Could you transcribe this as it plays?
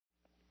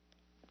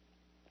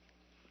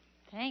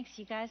Thanks,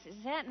 you guys. Is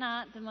that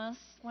not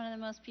one of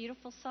the most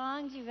beautiful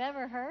songs you've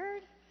ever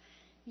heard?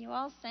 You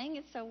all sang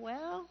it so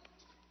well.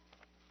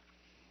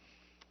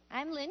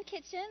 I'm Lynn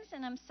Kitchens,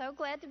 and I'm so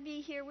glad to be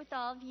here with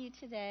all of you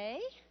today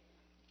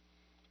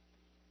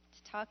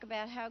to talk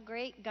about how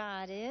great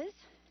God is.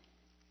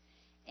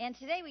 And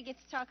today we get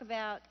to talk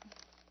about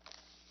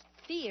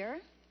fear,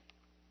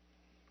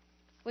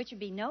 which would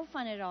be no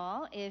fun at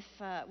all if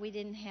we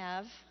didn't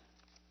have,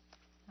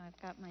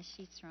 I've got my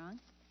sheets wrong,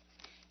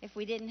 if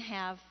we didn't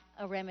have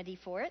a remedy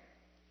for it.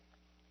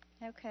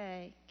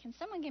 Okay, can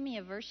someone give me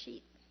a verse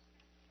sheet?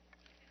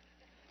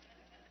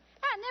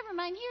 Never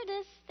mind, here it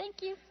is.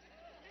 Thank you.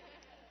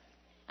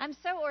 I'm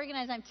so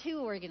organized, I'm too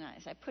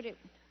organized. I put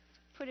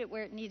it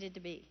where it needed to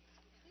be.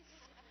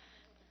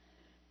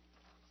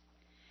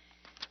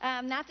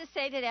 Not to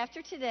say that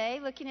after today,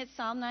 looking at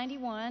Psalm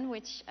 91,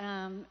 which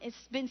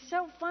it's been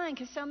so fun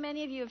because so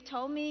many of you have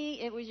told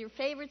me it was your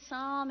favorite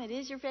psalm, it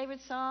is your favorite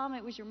psalm,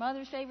 it was your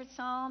mother's favorite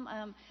psalm,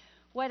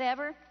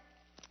 whatever.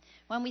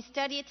 When we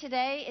study it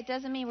today, it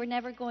doesn't mean we're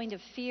never going to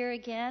fear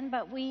again,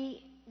 but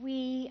we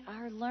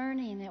are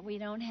learning that we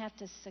don't have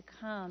to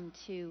succumb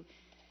to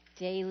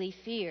daily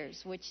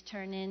fears, which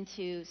turn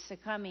into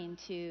succumbing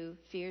to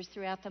fears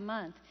throughout the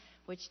month,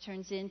 which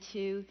turns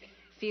into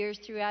fears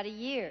throughout a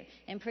year.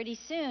 And pretty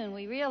soon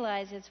we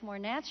realize it's more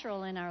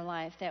natural in our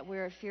life that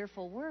we're a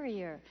fearful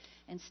worrier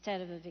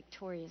instead of a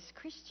victorious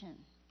Christian.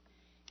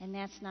 And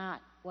that's not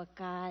what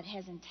God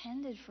has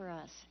intended for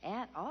us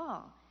at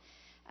all.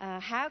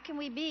 How can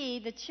we be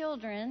the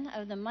children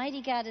of the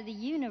mighty God of the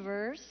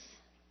universe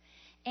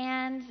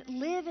and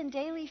live in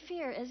daily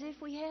fear as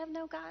if we have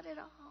no God at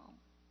all?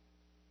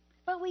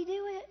 But we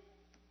do it.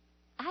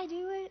 I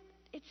do it.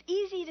 It's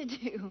easy to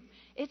do.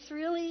 It's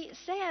really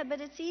sad,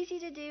 but it's easy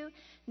to do.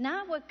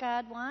 Not what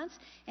God wants.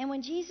 And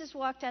when Jesus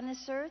walked on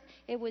this earth,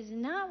 it was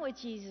not what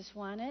Jesus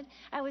wanted.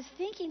 I was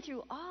thinking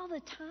through all the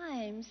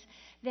times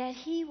that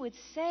he would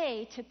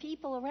say to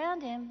people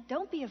around him,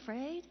 "Don't be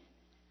afraid.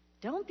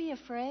 Don't be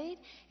afraid."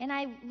 And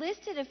I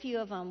listed a few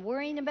of them.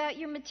 Worrying about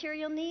your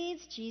material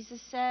needs, Jesus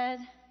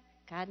said,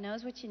 God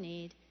knows what you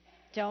need.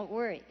 Don't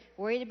worry.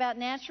 Worried about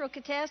natural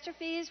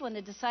catastrophes, when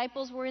the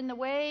disciples were in the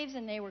waves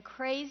and they were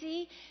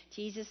crazy,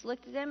 Jesus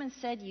looked at them and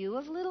said, "You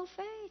of little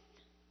faith,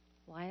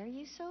 why are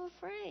you so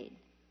afraid?"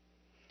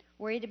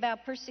 Worried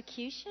about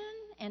persecution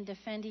and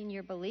defending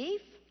your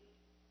belief,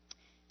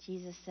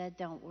 Jesus said,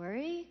 "Don't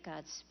worry.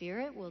 God's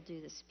Spirit will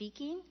do the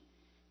speaking.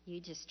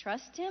 You just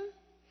trust Him."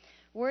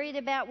 Worried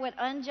about what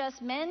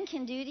unjust men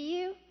can do to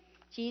you,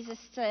 Jesus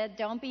said,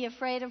 "Don't be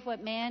afraid of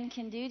what man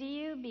can do to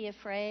you. Be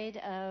afraid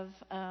of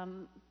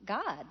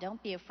God.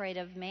 Don't be afraid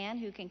of man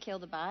who can kill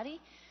the body,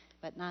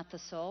 but not the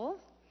soul."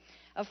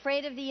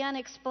 Afraid of the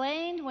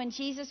unexplained, when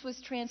Jesus was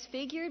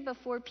transfigured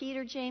before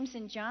Peter, James,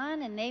 and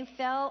John, and they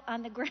fell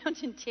on the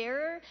ground in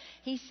terror,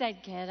 he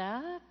said, "Get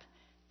up.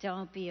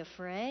 Don't be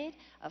afraid."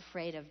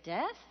 Afraid of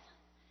death.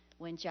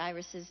 When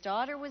Jairus'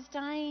 daughter was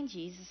dying,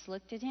 Jesus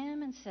looked at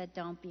him and said,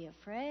 "Don't be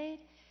afraid.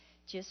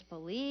 Just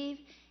believe."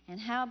 And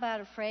how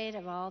about afraid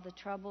of all the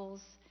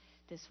troubles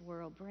this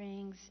world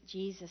brings?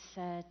 Jesus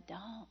said,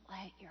 "Don't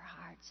let your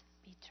hearts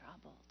be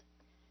troubled.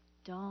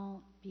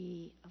 Don't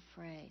be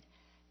afraid.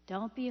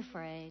 Don't be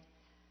afraid.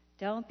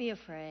 Don't be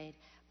afraid."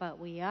 But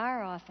we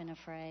are often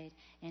afraid,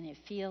 and it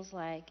feels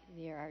like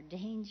there are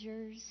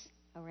dangers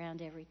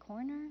around every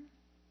corner.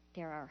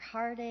 There are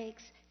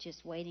heartaches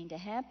just waiting to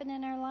happen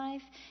in our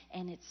life,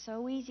 and it's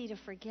so easy to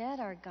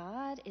forget our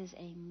God is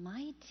a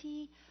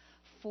mighty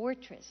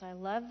fortress. I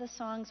love the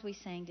songs we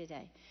sang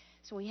today.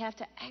 So we have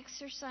to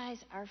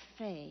exercise our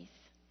faith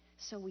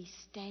so we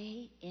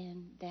stay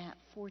in that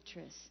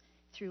fortress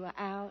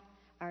throughout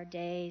our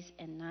days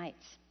and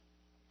nights.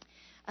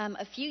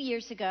 A few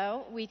years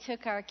ago, we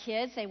took our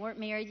kids, they weren't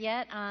married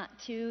yet,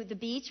 to the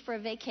beach for a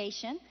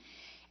vacation.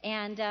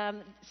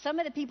 And some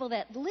of the people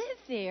that live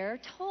there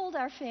told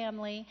our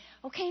family,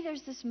 "Okay,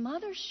 there's this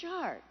mother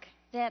shark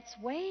that's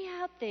way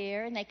out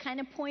there," and they kind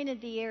of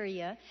pointed the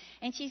area,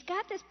 "and she's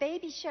got this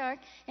baby shark,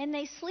 and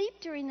they sleep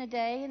during the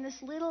day in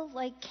this little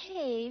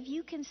cave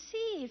you can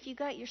see if you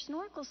got your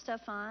snorkel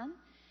stuff on."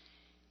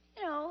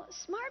 You know,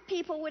 smart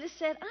people would have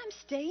said, "I'm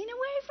staying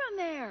away from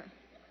there."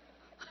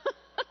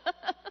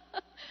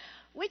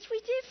 Which we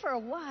did for a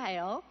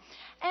while.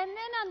 And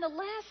then on the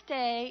last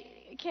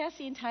day,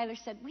 Cassie and Tyler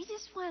said, "We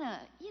just want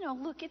to,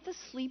 look at the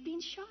sleeping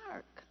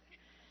shark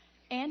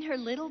and her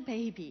little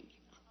baby."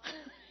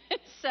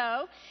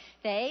 So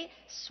they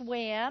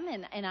swam,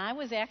 and I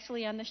was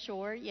actually on the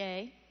shore,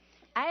 yay.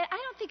 I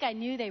don't think I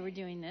knew they were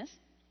doing this.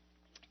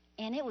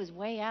 And it was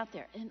way out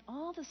there. And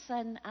all of a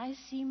sudden, I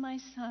see my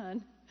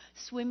son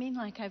swimming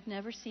like I've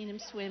never seen him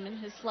swim in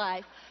his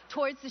life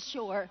towards the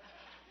shore,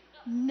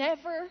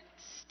 never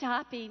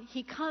stopping.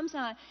 He comes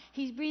on,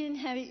 he's breathing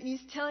heavy, and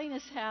he's telling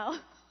us how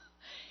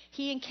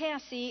he and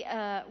Cassie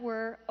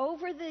were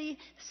over the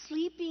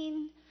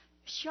sleeping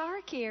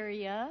shark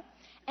area,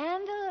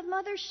 and the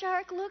mother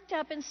shark looked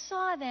up and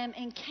saw them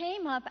and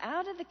came up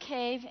out of the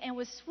cave and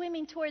was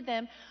swimming toward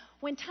them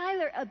when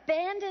Tyler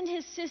abandoned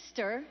his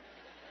sister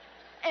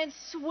and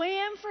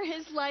swam for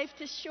his life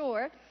to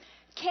shore.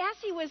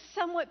 Cassie was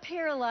somewhat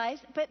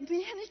paralyzed, but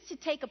managed to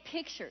take a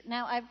picture.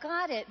 Now, I've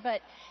got it,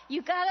 but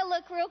you got to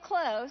look real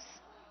close.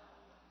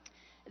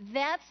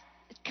 That's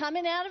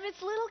coming out of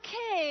its little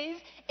cave.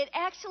 It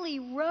actually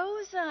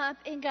rose up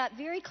and got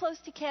very close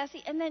to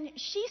Cassie, and then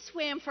she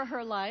swam for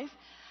her life,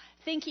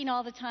 thinking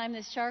all the time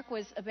the shark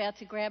was about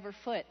to grab her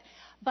foot.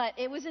 But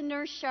it was a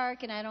nurse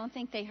shark, and I don't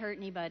think they hurt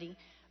anybody.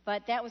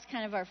 But that was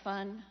kind of our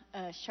fun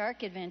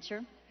shark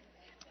adventure.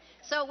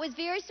 So it was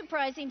very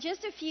surprising.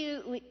 Just a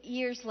few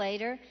years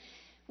later,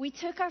 we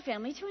took our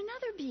family to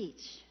another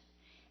beach.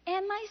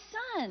 And my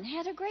son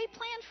had a great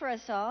plan for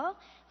us all.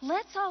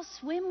 Let's all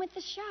swim with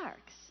the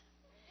sharks.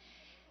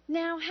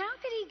 Now, how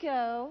could he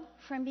go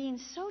from being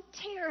so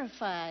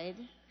terrified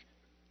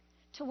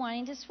to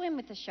wanting to swim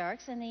with the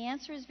sharks? And the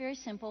answer is very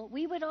simple.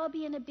 We would all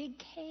be in a big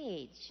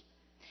cage,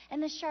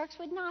 and the sharks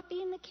would not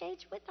be in the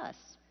cage with us,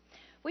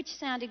 which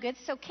sounded good.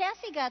 So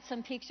Cassie got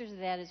some pictures of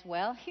that as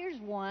well. Here's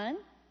one.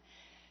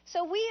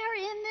 So we are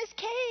in this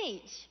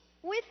cage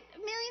with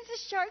millions of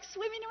sharks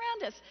swimming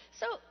around us.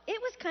 So it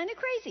was kind of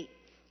crazy.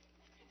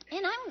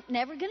 And I'm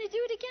never going to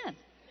do it again.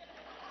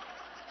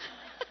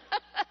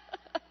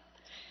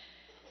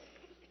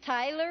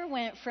 Tyler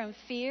went from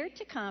fear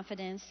to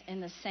confidence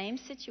in the same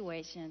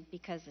situation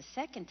because the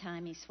second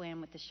time he swam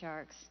with the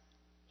sharks,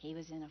 he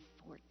was in a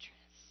fortress.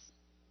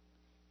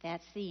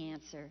 That's the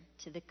answer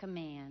to the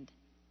command,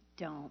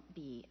 don't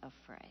be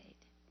afraid.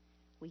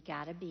 We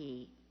got to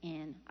be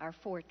in our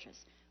fortress.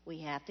 We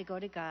have to go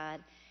to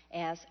God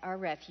as our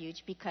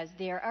refuge because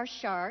there are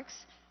sharks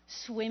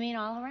swimming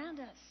all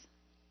around us.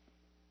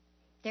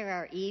 There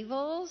are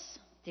evils.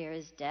 There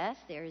is death,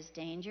 there is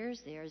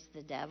dangers, there is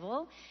the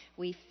devil.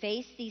 We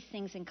face these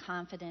things in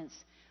confidence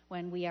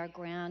when we are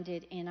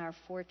grounded in our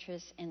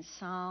fortress, and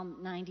Psalm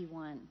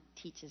 91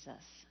 teaches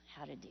us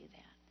how to do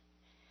that.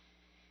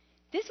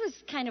 This was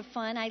kind of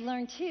fun. I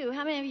learned, too.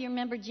 How many of you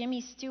remember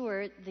Jimmy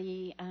Stewart,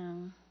 the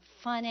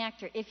fun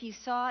actor? If you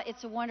saw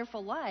It's a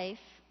Wonderful Life,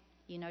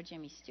 you know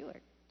Jimmy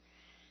Stewart.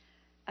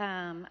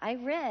 I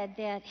read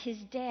that his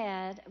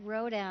dad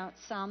wrote out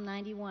Psalm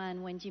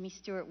 91 when Jimmy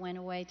Stewart went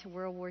away to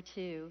World War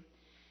II,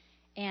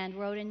 and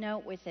wrote a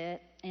note with it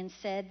and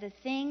said, the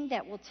thing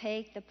that will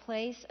take the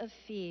place of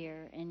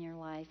fear in your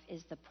life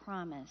is the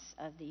promise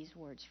of these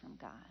words from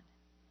God.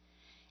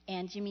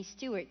 And Jimmy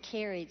Stewart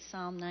carried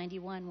Psalm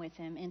 91 with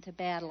him into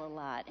battle a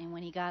lot. And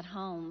when he got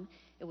home,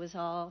 it was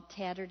all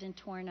tattered and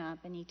torn up,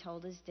 and he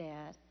told his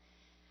dad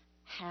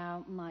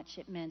how much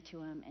it meant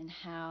to him and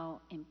how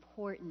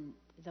important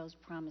those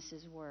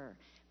promises were,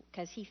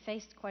 because he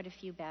faced quite a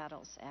few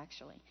battles,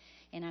 actually.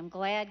 And I'm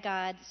glad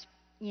God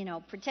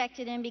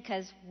protected him,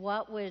 because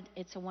what would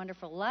It's a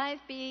Wonderful Life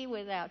be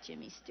without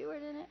Jimmy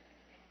Stewart in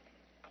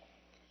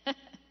it?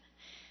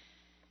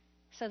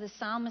 So the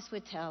psalmist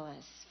would tell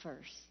us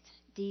first,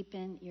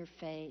 deepen your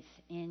faith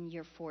in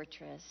your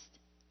fortress.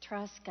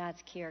 Trust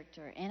God's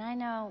character. And I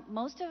know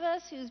most of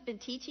us who's been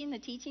teaching the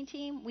teaching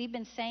team, we've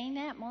been saying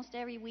that most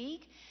every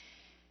week.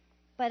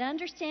 But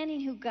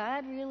understanding who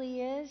God really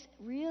is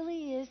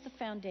the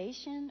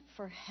foundation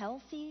for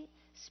healthy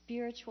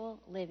spiritual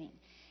living.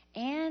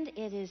 And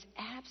it is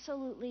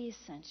absolutely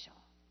essential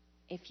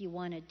if you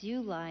want to do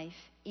life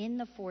in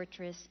the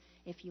fortress,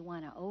 if you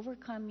want to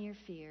overcome your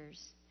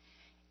fears,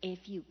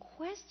 if you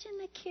question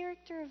the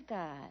character of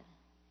God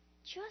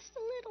just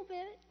a little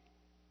bit,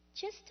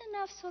 just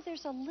enough so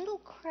there's a little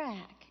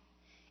crack,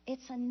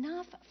 it's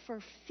enough for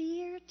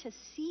fear to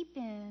seep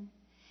in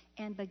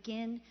and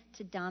begin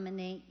to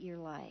dominate your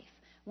life.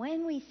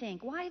 When we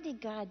think, why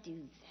did God do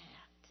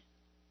that?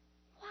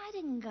 Why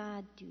didn't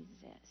God do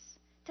this?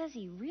 Does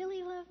he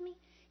really love me?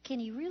 Can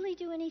he really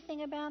do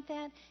anything about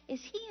that? Is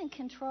he in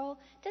control?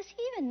 Does he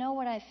even know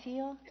what I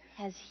feel?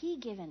 Has he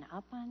given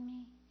up on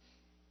me?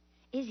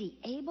 Is he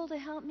able to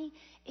help me?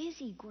 Is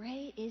he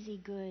great? Is he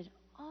good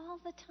all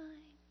the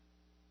time?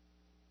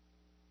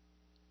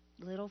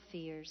 Little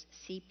fears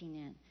seeping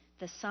in.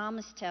 The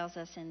psalmist tells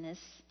us in this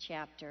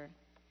chapter,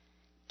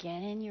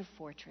 get in your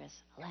fortress.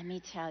 Let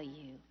me tell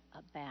you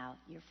about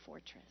your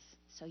fortress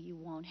so you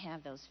won't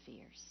have those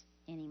fears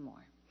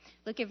anymore.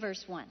 Look at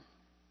verse 1.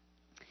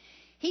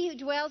 He who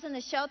dwells in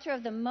the shelter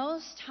of the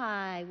Most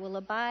High will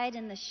abide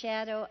in the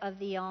shadow of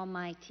the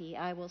Almighty.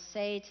 I will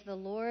say to the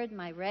Lord,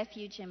 my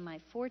refuge and my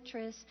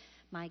fortress,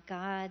 my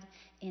God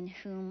in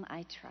whom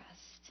I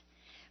trust.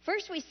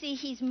 First we see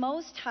he's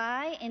Most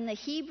High. In the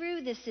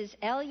Hebrew, this is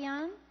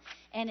Elyon,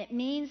 and it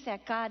means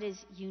that God is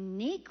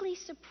uniquely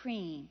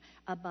supreme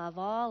above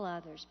all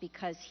others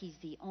because he's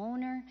the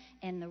owner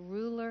and the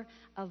ruler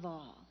of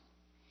all.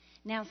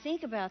 Now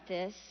think about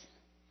this.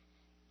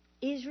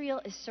 Israel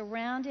is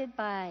surrounded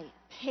by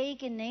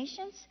pagan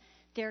nations.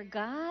 Their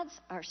gods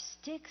are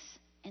sticks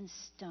and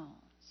stones.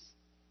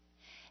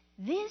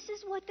 This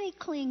is what they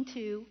cling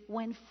to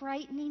when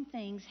frightening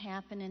things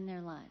happen in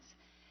their lives.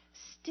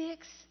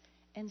 Sticks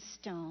and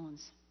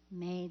stones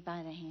made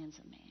by the hands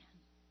of man.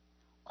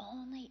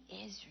 Only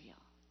Israel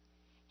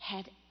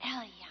had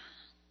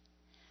Elyon,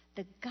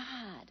 the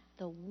God,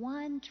 the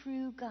one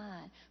true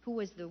God, who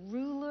was the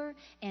ruler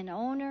and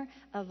owner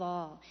of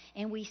all.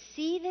 And we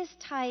see this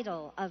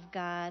title of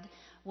God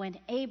when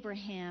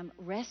Abraham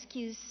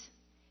rescues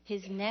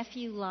his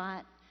nephew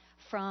Lot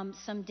from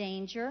some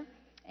danger.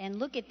 And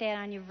look at that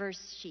on your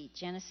verse sheet,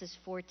 Genesis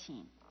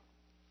 14.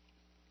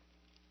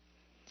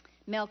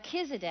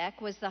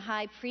 Melchizedek was the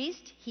high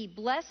priest. He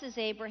blesses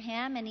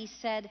Abraham, and he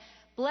said,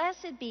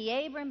 "Blessed be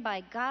Abram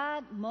by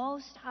God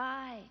Most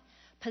High,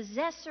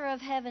 possessor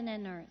of heaven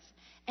and earth.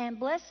 And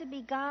blessed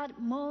be God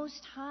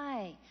Most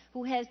High,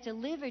 who has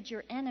delivered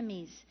your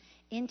enemies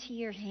into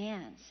your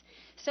hands."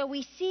 So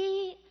we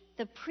see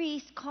the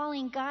priest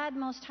calling God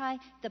Most High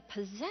the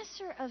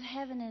possessor of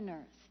heaven and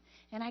earth.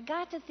 And I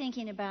got to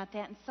thinking about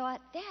that and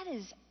thought, that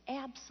is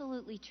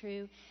absolutely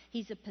true.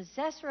 He's a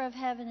possessor of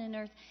heaven and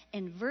earth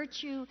in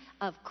virtue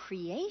of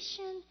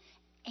creation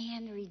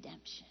and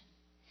redemption.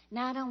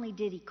 Not only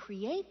did he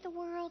create the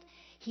world,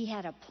 he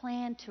had a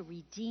plan to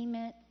redeem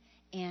it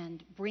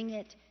and bring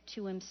it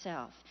to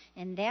himself.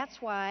 And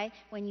that's why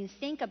when you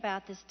think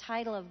about this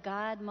title of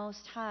God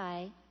Most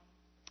High,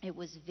 it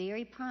was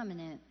very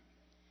prominent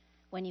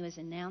when he was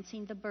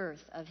announcing the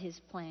birth of his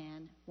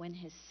plan, when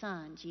his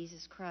son,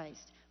 Jesus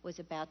Christ, was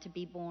about to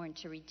be born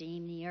to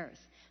redeem the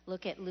earth.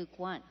 Look at Luke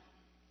 1.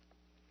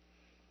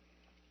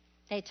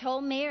 They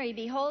told Mary,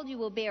 "Behold, you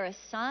will bear a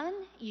son.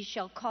 You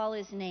shall call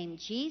his name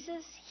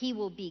Jesus. He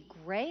will be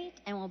great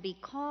and will be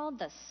called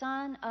the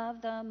Son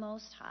of the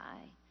Most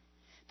High.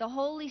 The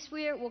Holy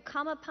Spirit will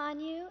come upon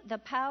you. The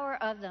power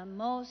of the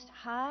Most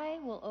High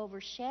will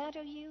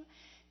overshadow you.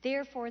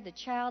 Therefore, the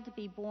child to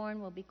be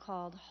born will be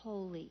called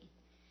Holy,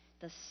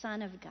 the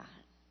Son of God."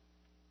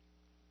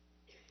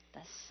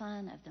 The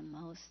Son of the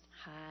Most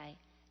High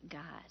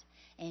God.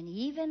 And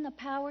even the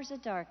powers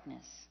of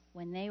darkness,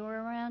 when they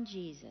were around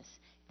Jesus,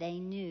 they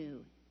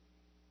knew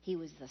he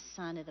was the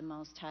Son of the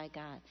Most High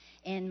God.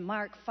 In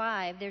Mark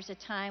 5, there's a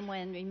time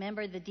when,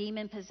 remember, the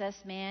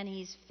demon-possessed man,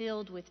 he's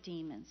filled with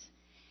demons.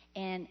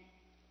 And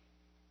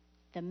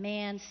the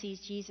man sees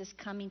Jesus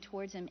coming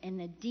towards him, and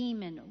the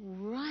demon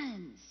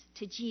runs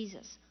to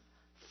Jesus,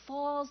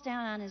 falls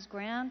down on his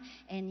ground,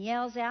 and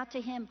yells out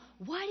to him,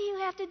 "What do you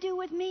have to do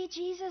with me,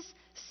 Jesus,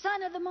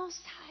 Son of the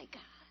Most High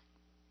God?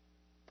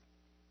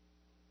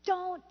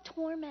 Don't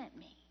torment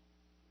me."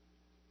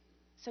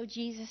 So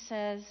Jesus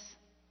says,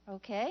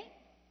 "Okay."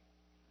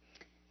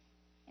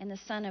 And the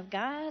Son of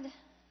God,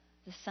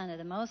 the Son of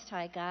the Most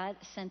High God,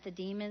 sent the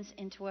demons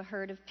into a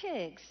herd of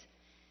pigs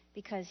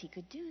because he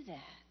could do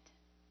that.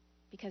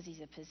 Because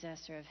he's a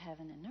possessor of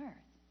heaven and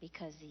earth.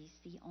 Because he's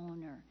the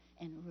owner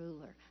and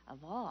ruler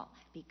of all.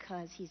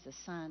 Because he's the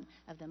Son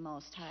of the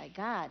Most High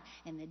God.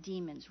 And the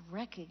demons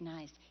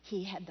recognized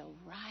he had the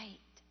right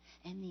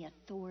and the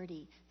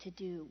authority to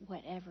do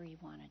whatever he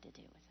wanted to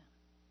do with them.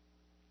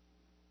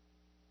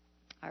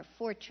 Our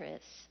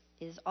fortress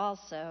is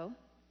also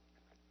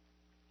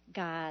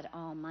God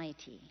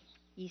Almighty.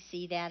 You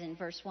see that in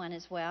verse 1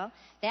 as well.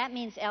 That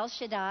means El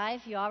Shaddai.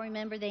 If you all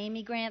remember the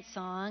Amy Grant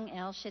song,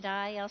 El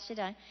Shaddai, El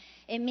Shaddai.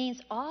 It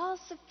means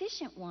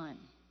all-sufficient one.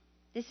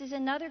 This is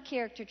another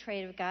character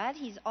trait of God.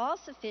 He's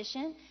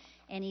all-sufficient,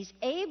 and he's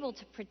able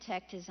to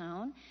protect his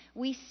own.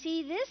 We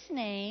see this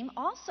name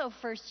also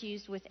first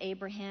used with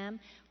Abraham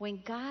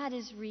when God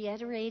is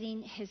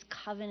reiterating his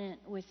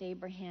covenant with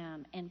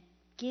Abraham and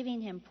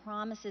giving him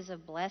promises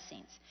of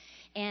blessings.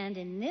 And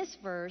in this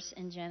verse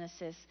in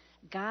Genesis,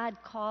 God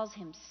calls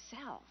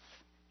himself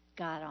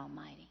God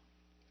Almighty.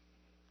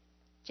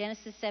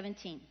 Genesis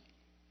 17.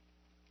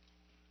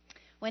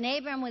 When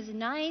Abram was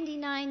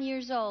 99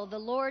 years old, the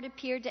Lord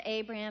appeared to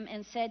Abram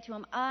and said to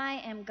him,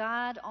 "I am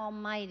God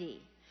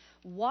Almighty.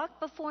 Walk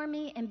before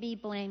me and be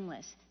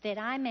blameless, that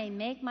I may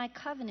make my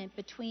covenant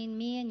between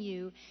me and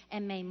you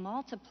and may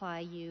multiply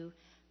you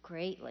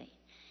greatly."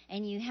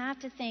 And you have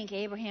to think,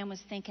 Abraham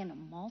was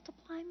thinking,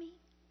 multiply me?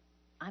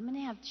 I'm going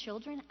to have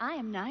children? I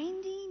am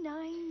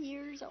 99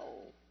 years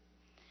old.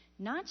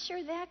 Not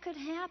sure that could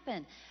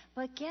happen.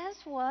 But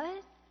guess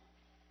what?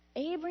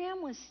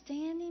 Abraham was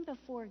standing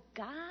before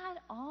God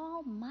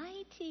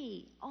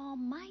Almighty,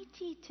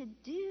 almighty to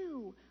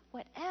do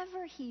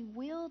whatever he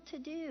willed to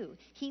do.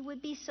 He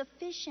would be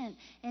sufficient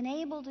and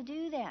able to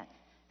do that.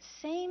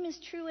 Same is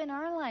true in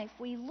our life.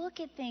 We look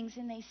at things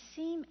and they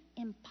seem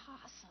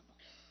impossible.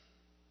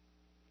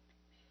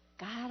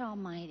 God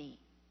Almighty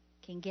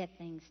can get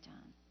things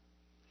done.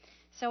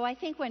 So I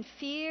think when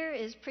fear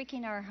is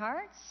pricking our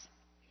hearts,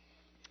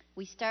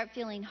 we start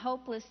feeling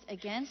hopeless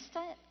against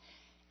it.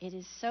 It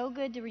is so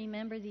good to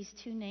remember these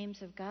two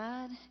names of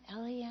God,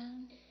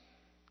 Elion,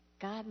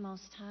 God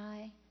Most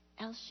High,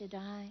 El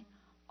Shaddai,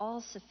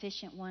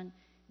 all-sufficient one,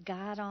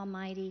 God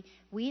Almighty.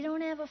 We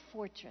don't have a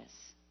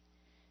fortress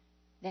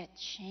that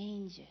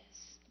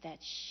changes,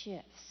 that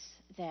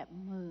shifts, that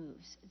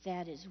moves,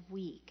 that is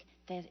weak,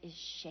 that is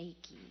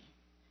shaky.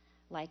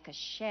 Like a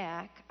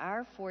shack,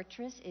 our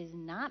fortress is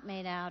not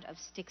made out of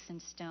sticks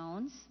and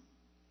stones.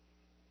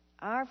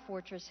 Our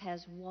fortress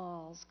has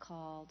walls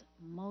called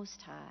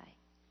Most High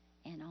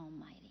and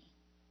Almighty.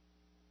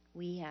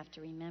 We have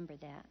to remember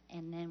that,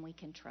 and then we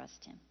can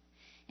trust him.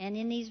 And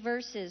in these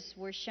verses,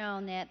 we're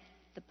shown that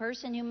the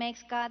person who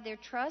makes God their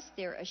trust,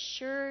 they're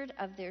assured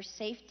of their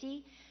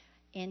safety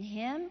in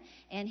Him.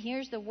 And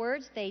here's the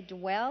words: they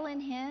dwell in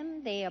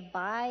Him, they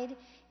abide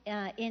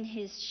in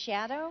His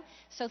shadow.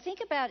 So think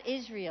about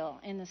Israel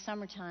in the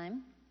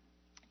summertime.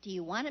 Do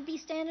you want to be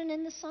standing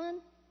in the sun?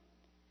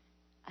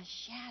 A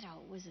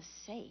shadow was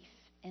a safe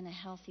and a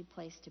healthy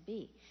place to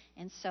be.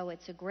 And so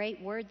it's a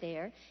great word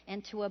there.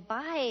 And to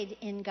abide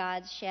in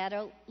God's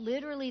shadow,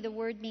 literally the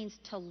word means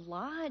to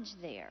lodge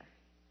there.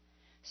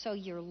 So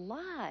you're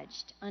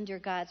lodged under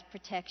God's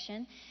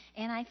protection.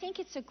 And I think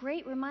it's a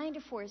great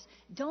reminder for us.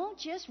 Don't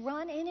just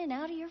run in and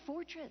out of your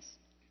fortress.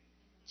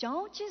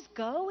 Don't just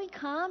go and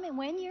come, and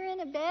when you're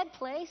in a bad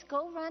place,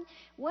 go run.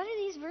 What do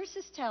these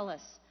verses tell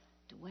us?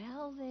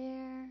 Dwell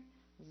there,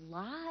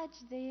 lodge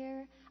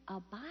there,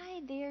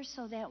 abide there,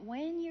 so that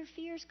when your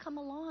fears come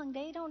along,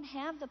 they don't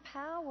have the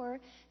power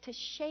to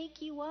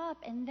shake you up,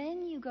 and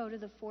then you go to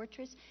the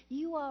fortress.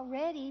 You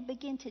already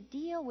begin to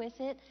deal with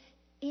it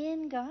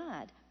in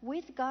God,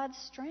 with God's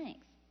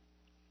strength.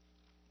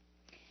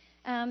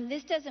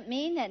 This doesn't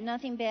mean that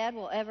nothing bad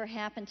will ever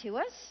happen to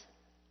us,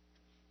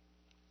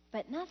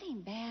 but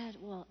nothing bad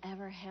will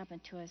ever happen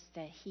to us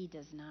that He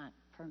does not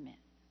permit.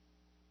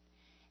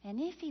 And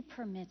if He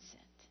permits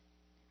it,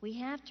 we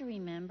have to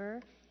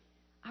remember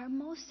our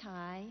Most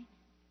High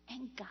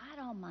and God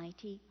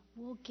Almighty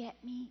will get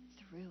me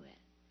through it.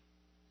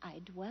 I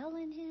dwell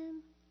in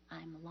Him,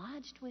 I'm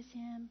lodged with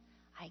Him,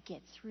 I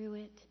get through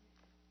it.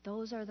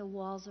 Those are the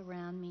walls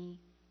around me,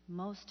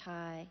 Most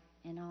High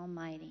and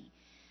Almighty.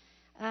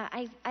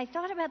 I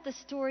thought about the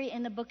story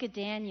in the book of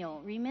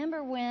Daniel.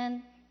 Remember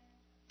when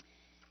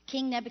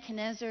King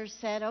Nebuchadnezzar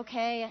said,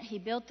 okay, he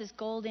built this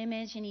gold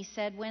image, and he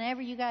said,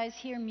 whenever you guys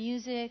hear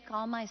music,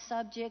 all my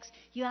subjects,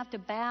 you have to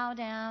bow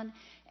down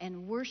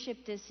and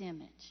worship this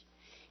image.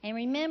 And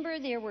remember,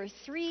 there were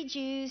 3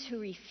 Jews who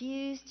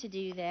refused to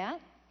do that: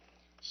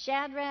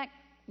 Shadrach,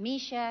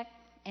 Meshach,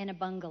 and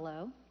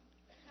Abednego.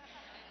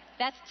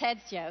 That's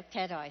Ted's joke.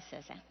 Ted always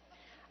says that.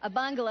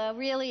 Abednego,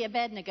 really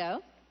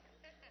Abednego.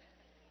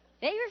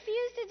 They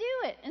refused to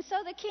do it. And so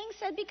the king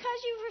said, because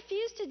you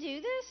refused to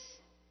do this,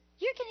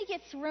 you're going to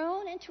get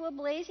thrown into a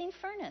blazing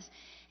furnace.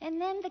 And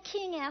then the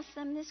king asked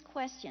them this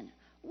question: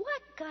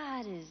 what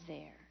God is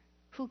there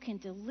who can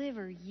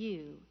deliver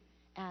you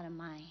out of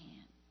my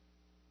hand?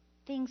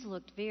 Things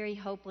looked very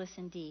hopeless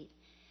indeed.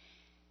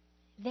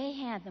 They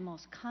had the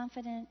most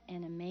confident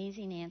and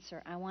amazing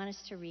answer. I want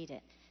us to read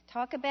it.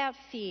 Talk about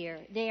fear.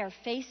 They are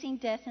facing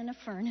death in a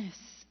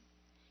furnace.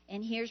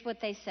 And here's what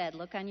they said.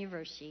 Look on your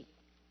verse sheet.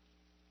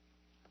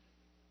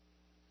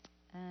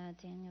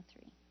 Daniel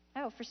 3.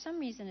 Oh, for some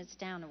reason it's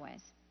down a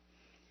ways.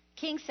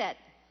 King said,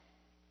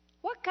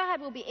 what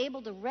God will be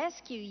able to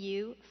rescue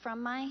you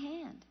from my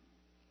hand?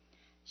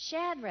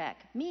 Shadrach,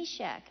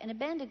 Meshach, and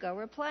Abednego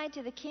replied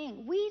to the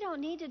king, we don't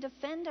need to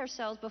defend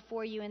ourselves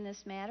before you in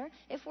this matter.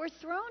 If we're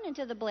thrown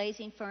into the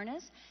blazing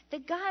furnace, the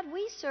God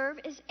we serve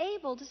is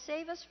able to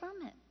save us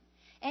from it.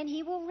 And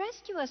He will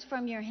rescue us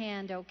from your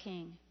hand, O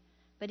king.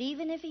 But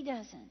even if He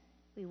doesn't,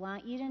 we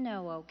want you to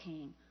know, O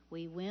king,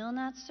 we will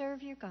not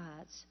serve your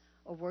gods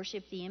or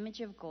worship the image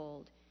of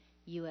gold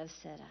you have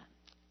set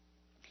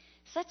up.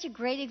 Such a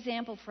great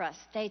example for us.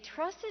 They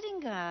trusted in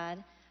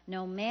God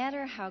no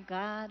matter how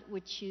God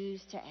would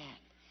choose to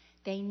act.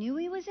 They knew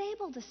He was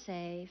able to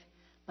save,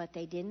 but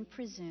they didn't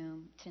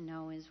presume to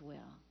know His will.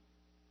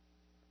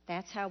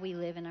 That's how we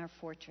live in our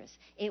fortress.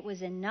 It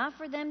was enough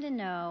for them to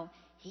know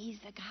He's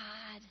the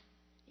God,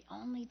 the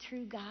only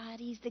true God.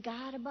 He's the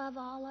God above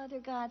all other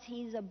gods.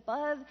 He's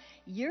above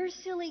your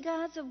silly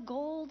gods of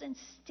gold and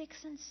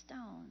sticks and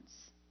stones.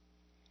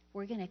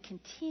 We're going to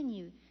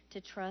continue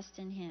to trust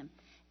in Him.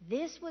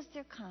 This was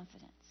their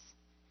confidence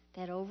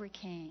that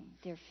overcame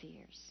their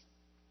fears.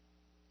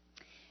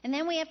 And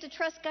then we have to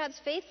trust God's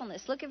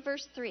faithfulness. Look at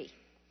verse 3.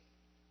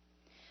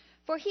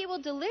 For He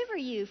will deliver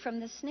you from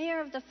the snare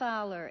of the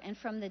fowler and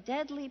from the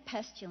deadly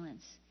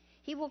pestilence.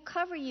 He will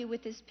cover you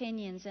with His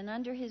pinions, and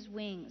under His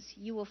wings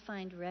you will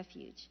find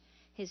refuge.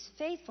 His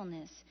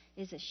faithfulness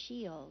is a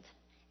shield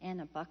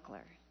and a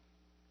buckler.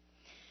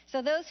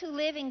 So those who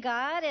live in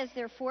God as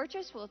their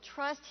fortress will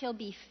trust He'll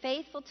be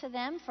faithful to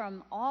them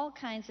from all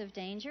kinds of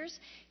dangers.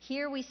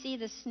 Here we see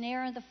the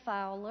snare of the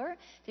fowler.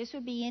 This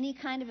would be any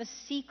kind of a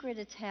secret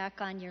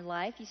attack on your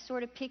life. You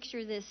sort of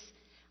picture this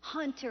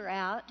hunter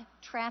out,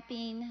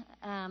 trapping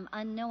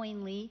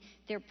unknowingly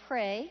their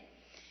prey.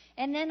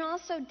 And then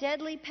also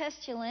deadly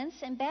pestilence.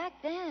 And back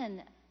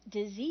then,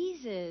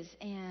 diseases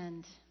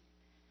and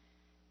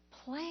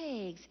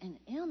plagues and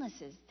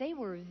illnesses, they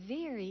were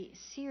very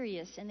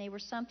serious, and they were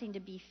something to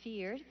be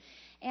feared.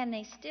 And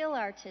they still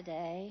are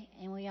today.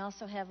 And we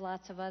also have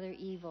lots of other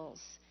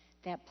evils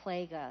that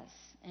plague us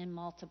and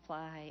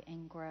multiply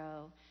and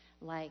grow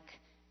like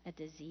a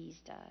disease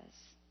does.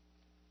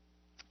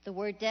 The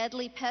word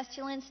deadly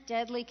pestilence,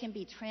 deadly can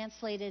be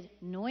translated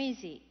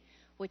noisy,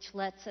 which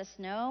lets us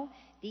know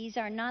these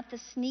are not the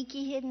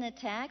sneaky hidden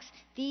attacks.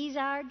 These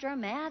are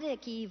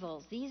dramatic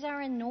evils. These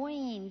are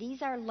annoying.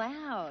 These are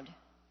loud.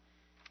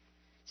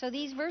 So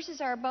these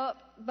verses are about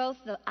both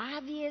the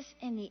obvious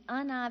and the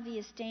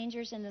unobvious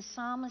dangers, and the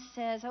psalmist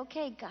says,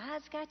 okay,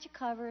 God's got you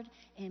covered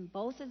in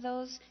both of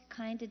those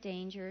kind of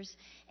dangers.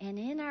 And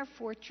in our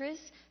fortress,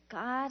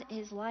 God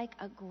is like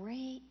a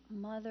great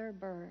mother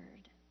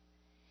bird,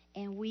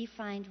 and we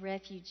find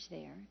refuge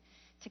there.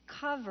 To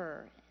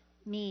cover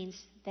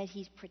means that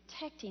he's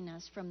protecting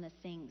us from the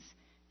things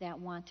that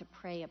want to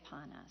prey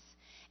upon us.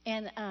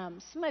 And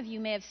some of you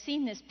may have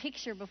seen this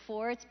picture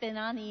before. It's been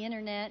on the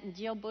internet, and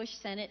Jill Bush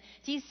sent it.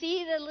 Do you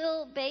see the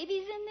little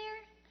babies in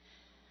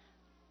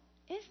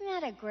there?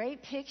 Isn't that a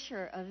great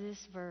picture of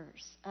this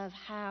verse, of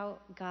how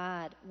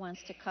God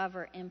wants to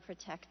cover and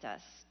protect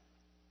us?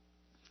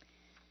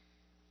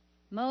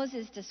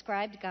 Moses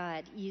described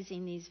God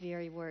using these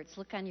very words.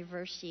 Look on your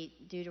verse sheet,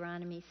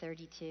 Deuteronomy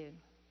 32.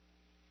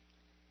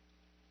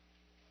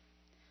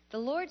 The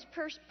Lord's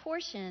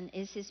portion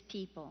is his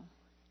people.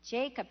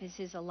 Jacob is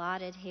his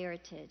allotted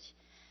heritage.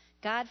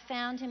 God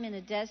found him in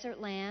a desert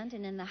land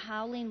and in the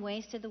howling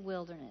waste of the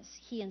wilderness.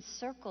 He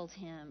encircled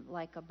him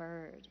like a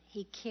bird.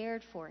 He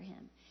cared for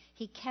him.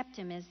 He kept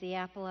him as the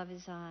apple of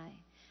his eye.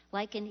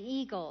 Like an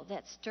eagle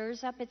that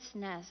stirs up its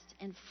nest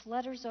and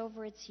flutters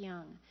over its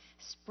young,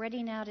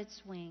 spreading out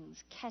its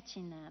wings,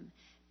 catching them,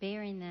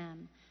 bearing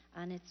them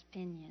on its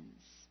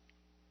pinions.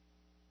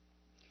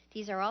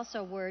 These are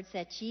also words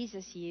that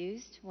Jesus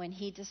used when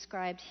he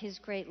described his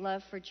great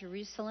love for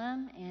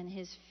Jerusalem and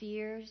his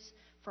fears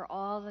for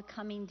all the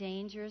coming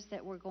dangers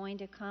that were going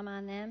to come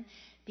on them,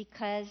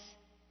 because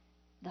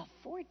the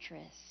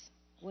fortress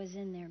was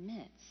in their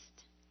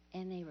midst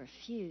and they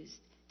refused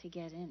to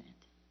get in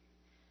it.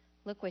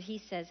 Look what he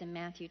says in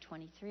Matthew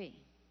 23.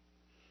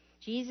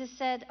 Jesus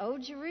said, "O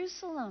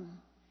Jerusalem,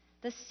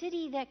 the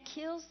city that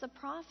kills the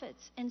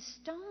prophets and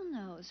stone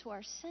those who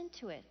are sent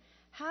to it.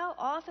 How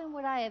often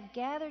would I have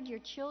gathered your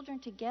children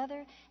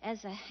together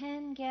as a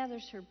hen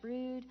gathers her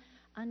brood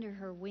under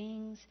her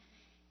wings,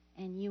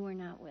 and you were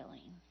not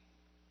willing."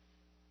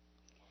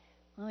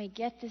 When we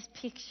get this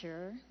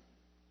picture,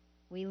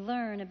 we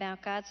learn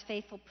about God's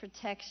faithful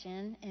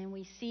protection, and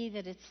we see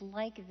that it's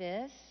like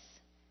this,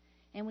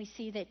 and we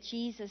see that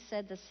Jesus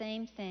said the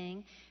same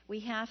thing.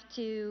 We have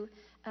to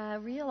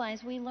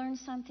realize we learn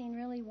something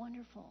really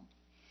wonderful.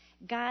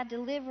 God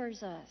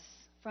delivers us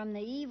from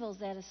the evils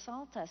that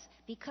assault us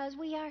because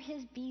we are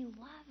his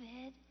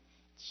beloved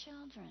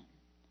children.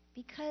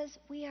 Because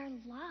we are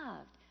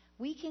loved.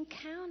 We can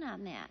count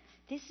on that.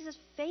 This is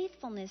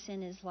faithfulness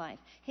in his life.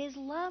 His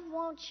love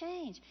won't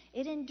change.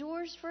 It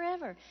endures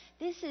forever.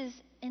 This is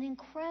an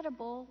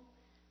incredible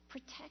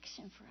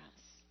protection for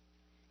us.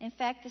 In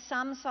fact, the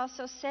psalmist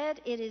also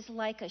said it is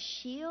like a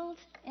shield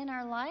in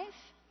our life.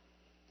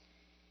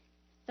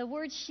 The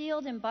word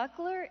shield and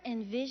buckler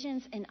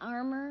envisions an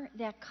armor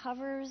that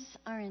covers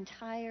our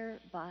entire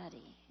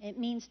body. It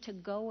means to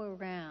go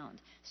around.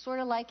 Sort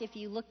of like if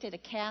you looked at a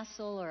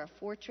castle or a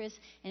fortress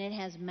and it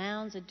has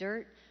mounds of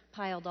dirt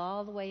piled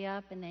all the way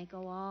up and they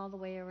go all the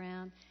way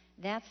around.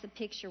 That's the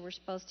picture we're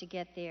supposed to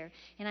get there.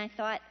 And I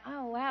thought,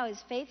 oh wow,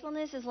 his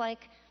faithfulness is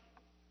like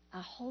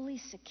a holy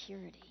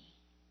security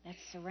that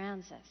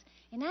surrounds us.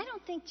 And I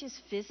don't think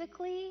just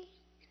physically,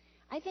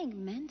 I think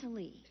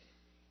mentally,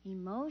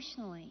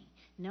 emotionally.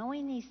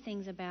 Knowing these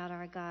things about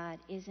our God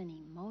is an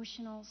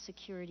emotional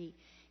security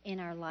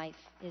in our life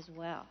as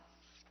well.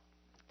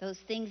 Those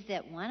things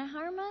that want to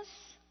harm us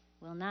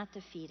will not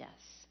defeat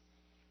us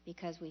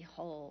because we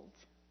hold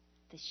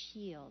the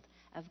shield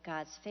of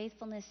God's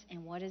faithfulness.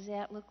 And what does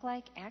that look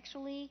like?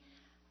 Actually,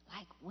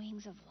 like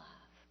wings of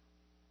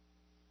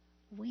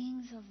love.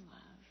 Wings of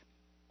love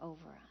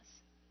over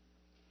us.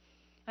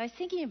 I was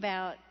thinking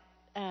about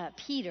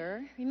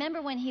Peter.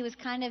 Remember when he was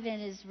kind of in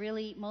his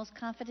really most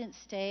confident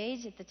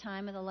stage at the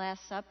time of the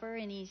Last Supper,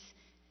 and he's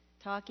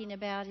talking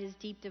about his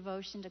deep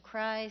devotion to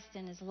Christ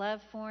and his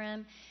love for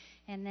him.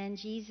 And then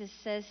Jesus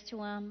says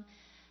to him,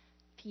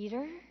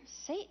 "Peter,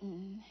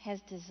 Satan has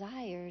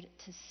desired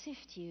to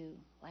sift you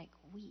like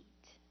wheat,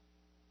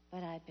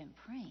 but I've been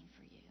praying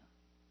for you."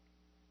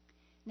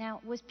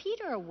 Now, was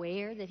Peter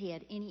aware that he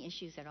had any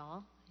issues at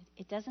all?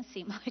 It doesn't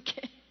seem like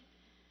it.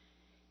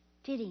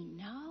 Did he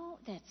know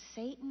that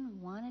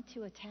Satan wanted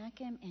to attack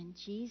him and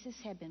Jesus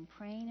had been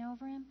praying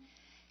over him?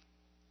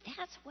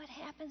 That's what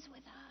happens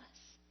with us.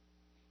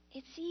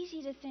 It's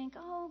easy to think,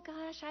 oh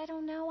gosh, I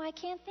don't know. I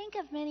can't think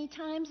of many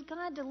times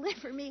God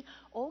delivered me.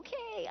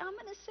 Okay, I'm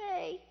going to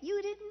say,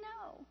 you didn't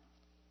know.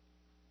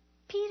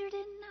 Peter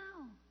didn't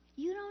know.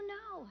 You don't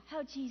know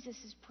how Jesus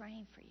is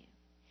praying for you.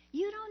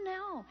 You don't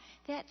know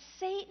that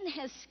Satan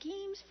has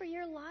schemes for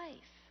your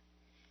life,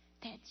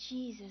 that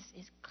Jesus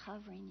is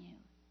covering you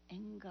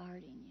and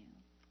guarding you.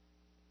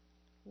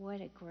 What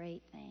a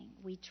great thing.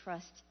 We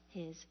trust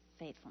his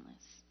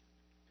faithfulness.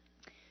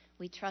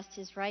 We trust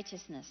his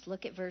righteousness.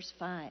 Look at verse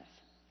 5.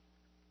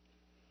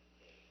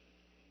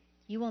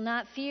 "You will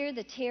not fear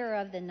the terror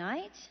of the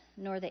night,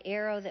 nor the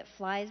arrow that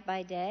flies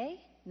by day,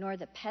 nor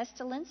the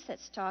pestilence that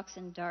stalks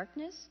in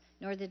darkness,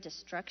 nor the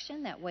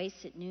destruction that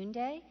wastes at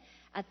noonday.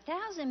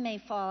 1,000 may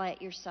fall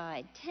at your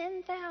side,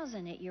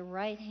 10,000 at your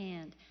right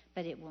hand,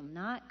 but it will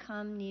not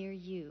come near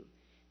you.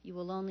 You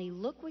will only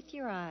look with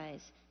your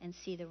eyes and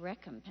see the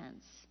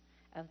recompense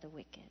of the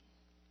wicked.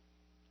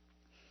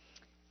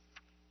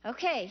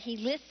 Okay, he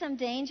lists some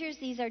dangers.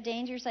 These are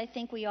dangers I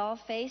think we all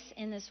face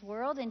in this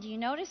world. And do you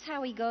notice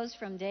how he goes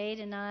from day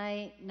to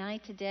night,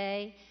 night to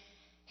day?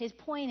 His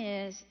point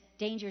is,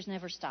 dangers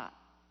never stop.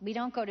 We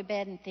don't go to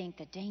bed and think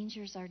the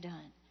dangers are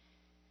done.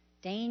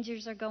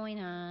 Dangers are going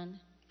on.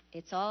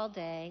 It's all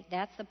day.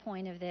 That's the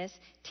point of this.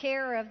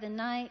 Terror of the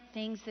night,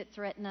 things that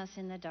threaten us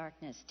in the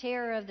darkness.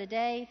 Terror of the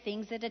day,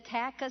 things that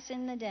attack us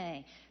in the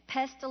day.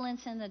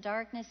 Pestilence in the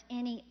darkness,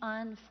 any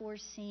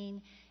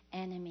unforeseen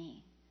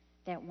enemy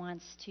that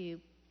wants to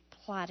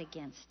plot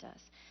against us.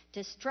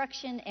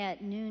 Destruction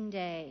at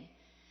noonday.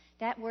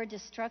 That word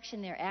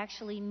destruction there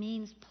actually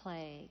means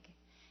plague.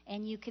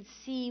 And you could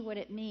see what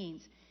it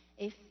means.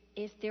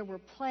 If there were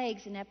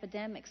plagues and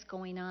epidemics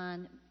going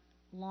on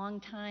long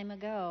time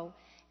ago,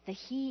 the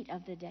heat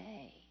of the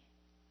day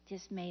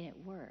just made it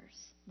worse.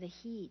 The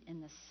heat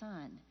and the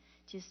sun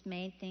just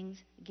made things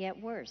get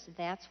worse.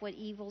 That's what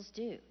evils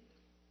do.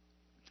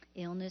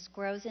 Illness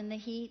grows in the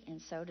heat,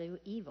 and so do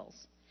evils.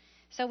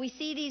 So we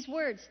see these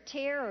words: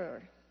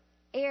 terror,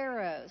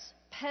 arrows,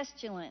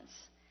 pestilence,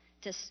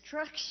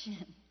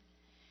 destruction,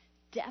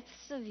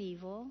 depths of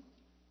evil.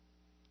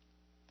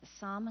 The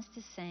psalmist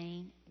is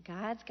saying,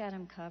 God's got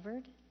him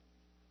covered.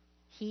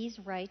 He's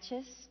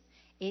righteous.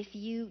 If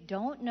you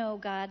don't know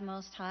God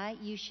Most High,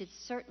 you should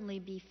certainly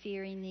be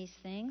fearing these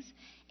things.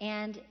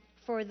 And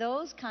for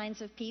those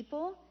kinds of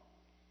people,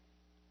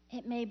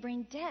 it may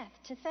bring death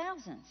to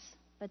thousands.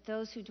 But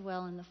those who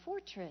dwell in the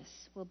fortress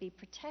will be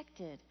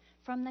protected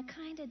from the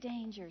kind of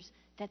dangers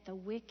that the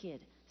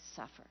wicked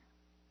suffer.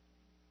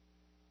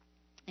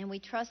 And we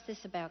trust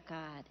this about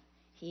God.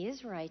 He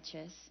is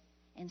righteous,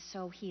 and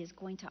so he is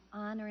going to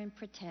honor and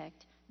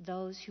protect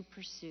those who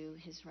pursue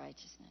his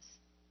righteousness.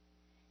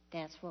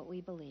 That's what we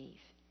believe.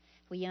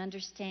 We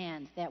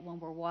understand that when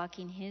we're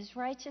walking his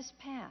righteous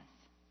path,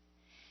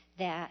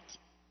 that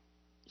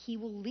he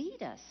will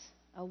lead us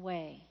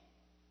away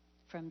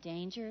from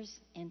dangers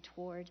and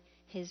toward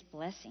his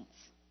blessings.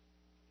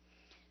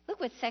 Look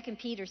what 2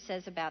 Peter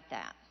says about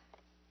that.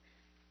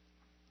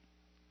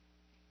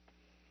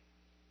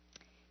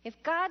 If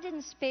God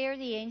didn't spare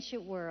the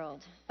ancient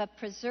world, but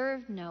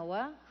preserved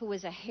Noah, who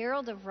was a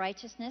herald of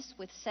righteousness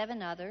with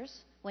 7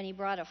 others, when he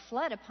brought a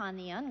flood upon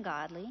the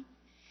ungodly,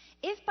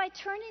 if by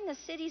turning the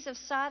cities of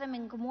Sodom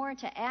and Gomorrah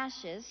to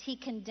ashes, he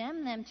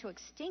condemned them to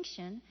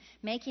extinction,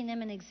 making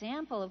them an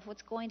example of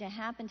what's going to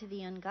happen to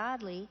the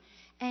ungodly,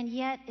 and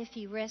yet if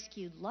he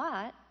rescued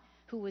Lot,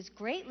 who was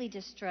greatly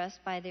distressed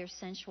by their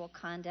sensual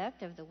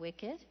conduct of the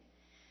wicked,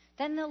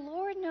 then the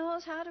Lord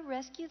knows how to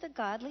rescue the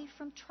godly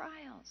from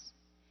trials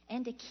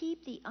and to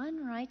keep the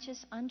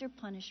unrighteous under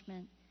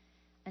punishment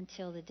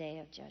until the day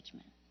of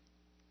judgment.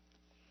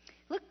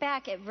 Look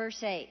back at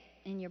verse 8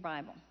 in your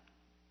Bible.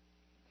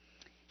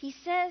 He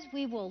says,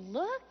 we will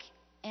look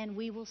and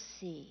we will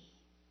see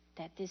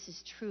that this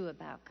is true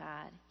about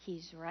God.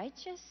 He's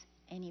righteous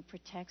and he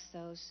protects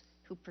those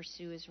who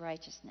pursue his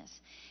righteousness.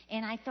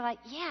 And I thought,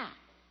 yeah,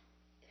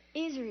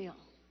 Israel.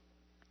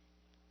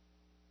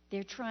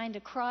 They're trying to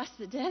cross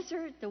the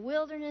desert, the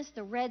wilderness,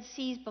 the Red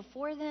Sea's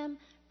before them.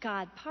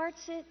 God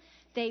parts it.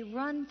 They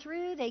run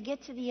through. They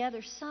get to the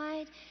other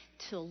side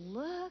to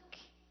look.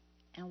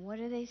 And what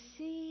do they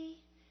see?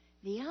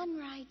 The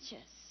unrighteous.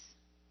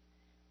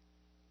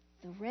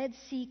 The Red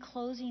Sea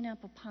closing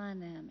up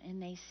upon them.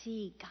 And they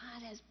see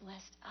God has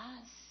blessed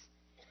us.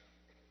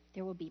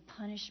 There will be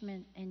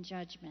punishment and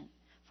judgment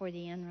for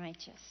the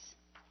unrighteous.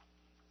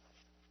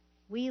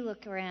 We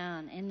look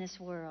around in this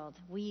world.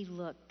 We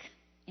look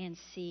and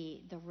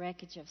see the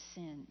wreckage of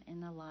sin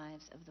in the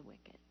lives of the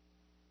wicked.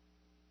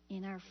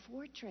 In our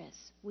fortress,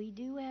 we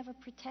do have a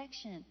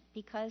protection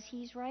because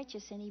he's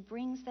righteous and he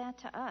brings that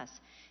to us.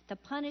 The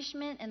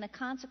punishment and the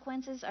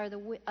consequences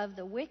of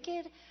the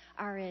wicked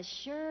are as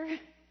sure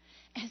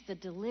as the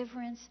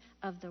deliverance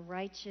of the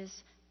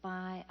righteous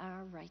by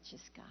our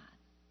righteous God.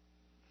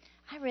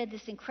 I read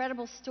this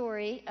incredible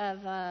story of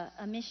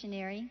a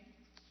missionary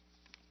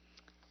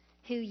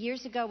who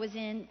years ago was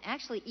in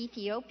actually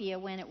Ethiopia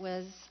when it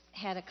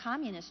had a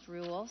communist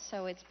rule,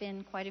 so it's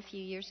been quite a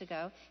few years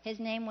ago. His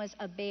name was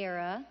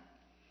Abera,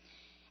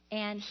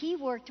 and he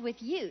worked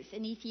with youth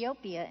in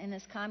Ethiopia in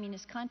this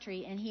communist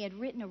country, and he had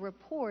written a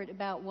report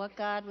about what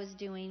God was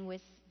doing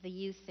with the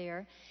youth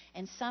there,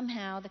 and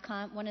somehow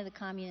one of the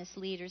communist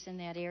leaders in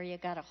that area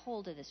got a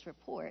hold of this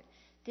report,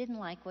 didn't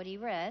like what he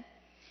read,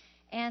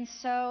 and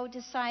so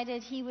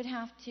decided he would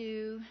have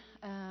to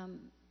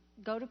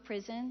go to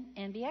prison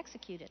and be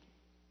executed.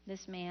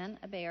 This man,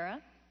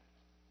 Abera.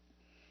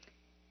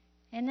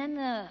 And then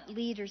the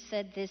leader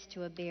said this to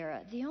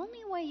Abera: the only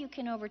way you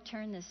can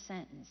overturn this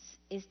sentence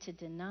is to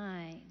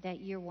deny that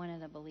you're one of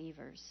the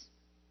believers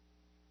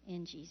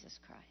in Jesus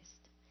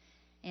Christ.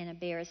 And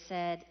Abera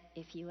said,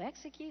 if you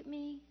execute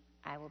me,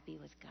 I will be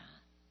with God.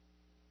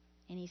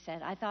 And he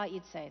said, I thought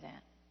you'd say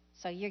that,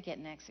 so you're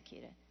getting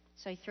executed.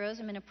 So he throws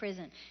him in a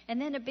prison. And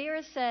then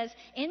Abera says,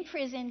 in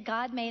prison,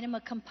 God made him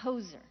a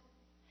composer.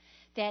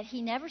 that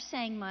he never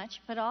sang much,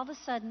 but all of a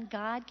sudden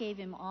God gave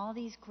him all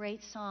these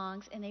great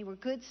songs, and they were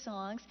good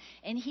songs,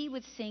 and he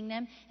would sing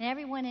them, and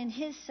everyone in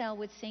his cell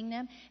would sing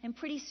them, and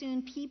pretty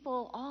soon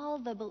people, all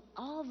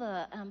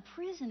the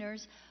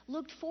prisoners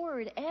looked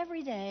forward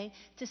every day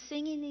to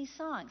singing these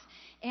songs.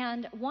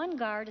 And one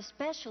guard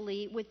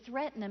especially would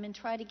threaten them and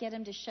try to get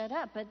him to shut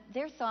up, but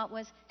their thought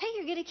was, hey,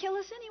 you're going to kill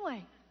us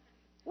anyway.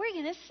 We're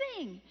going to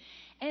sing.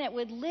 And it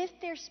would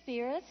lift their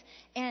spirits,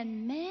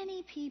 and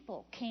many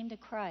people came to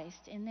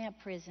Christ in that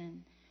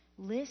prison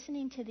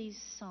listening to these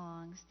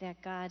songs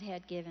that God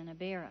had given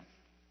Abera.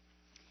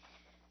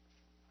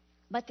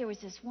 But there was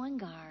this one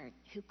guard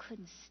who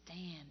couldn't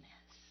stand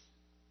this.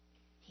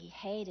 He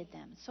hated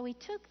them. So he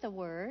took the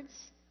words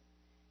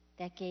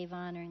that gave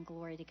honor and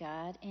glory to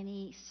God, and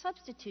he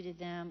substituted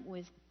them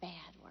with bad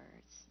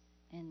words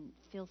and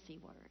filthy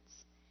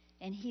words.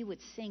 And he would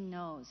sing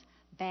those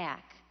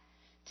back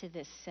to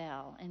this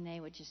cell, and they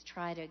would just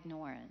try to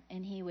ignore it.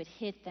 And he would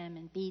hit them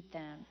and beat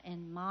them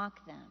and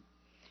mock them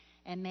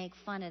and make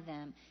fun of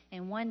them.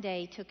 And one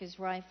day he took his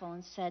rifle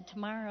and said,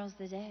 tomorrow's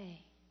the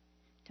day.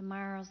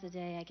 Tomorrow's the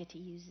day I get to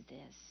use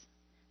this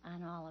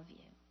on all of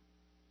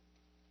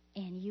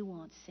you. And you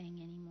won't sing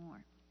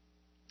anymore.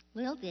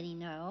 Little did he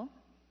know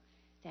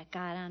that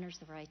God honors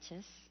the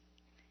righteous.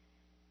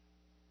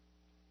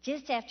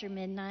 Just after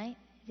midnight,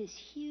 this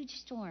huge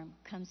storm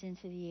comes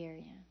into the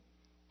area.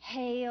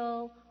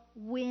 Hail,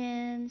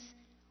 winds,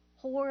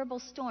 horrible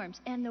storms.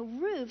 And the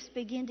roofs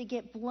begin to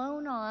get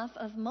blown off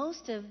of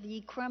most of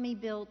the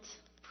crummy-built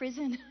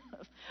prison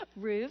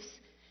roofs,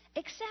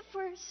 except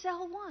for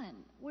Cell 1,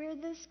 where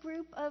this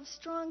group of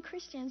strong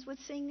Christians would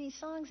sing these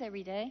songs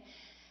every day.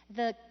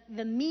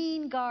 The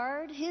mean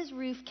guard, his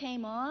roof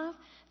came off.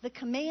 The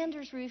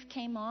commander's roof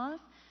came off.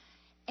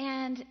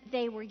 And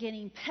they were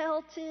getting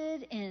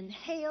pelted, and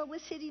hail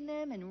was hitting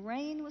them, and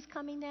rain was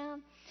coming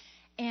down.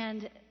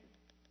 And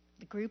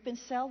the group in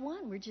Cell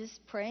 1 were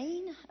just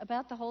praying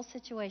about the whole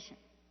situation.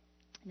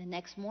 And the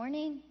next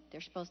morning,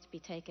 they're supposed to be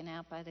taken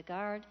out by the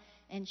guard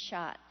and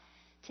shot.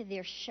 To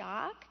their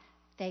shock,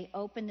 they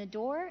open the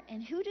door,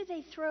 and who do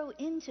they throw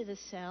into the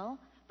cell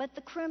but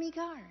the crummy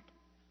guard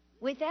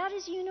without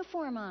his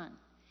uniform on?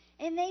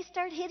 And they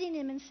start hitting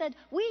him and said,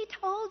 we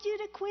told you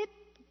to quit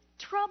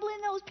troubling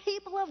those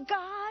people of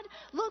God.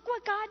 Look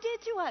what God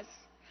did to us.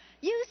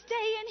 You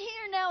stay in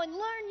here now and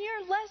learn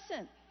your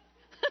lesson.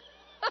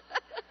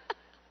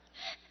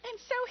 And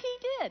so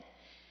he did.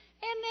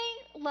 And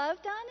they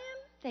loved on him.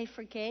 They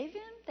forgave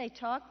him. They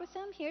talked with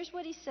him. Here's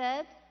what he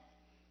said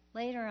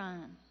later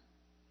on.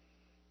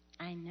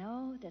 I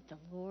know that the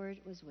Lord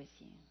was with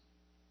you.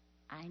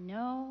 I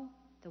know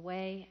the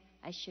way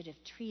I should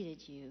have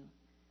treated you,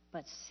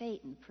 but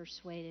Satan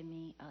persuaded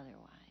me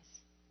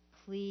otherwise.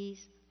 Please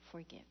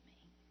forgive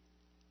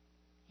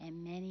me.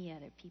 And many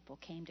other people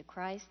came to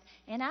Christ.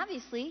 And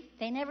obviously,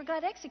 they never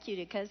got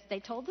executed because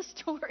they told the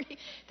story.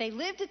 They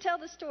lived to tell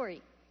the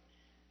story.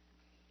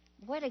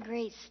 What a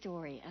great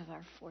story of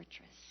our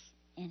fortress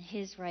and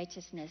his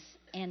righteousness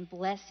and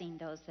blessing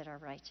those that are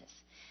righteous.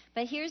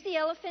 But here's the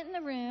elephant in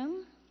the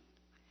room.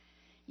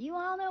 You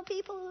all know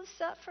people who have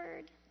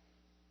suffered.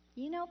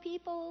 You know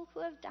people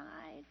who have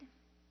died.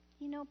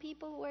 You know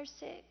people who are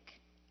sick.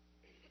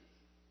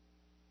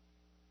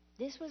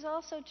 This was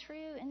also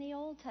true in the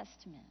Old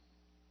Testament.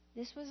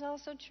 This was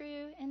also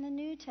true in the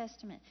New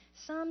Testament.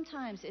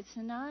 Sometimes it's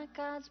not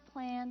God's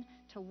plan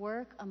to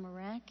work a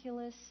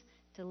miraculous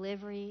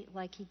delivery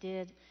like he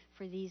did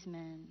for these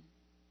men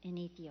in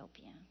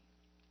Ethiopia.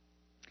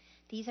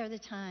 These are the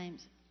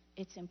times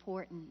it's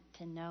important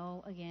to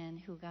know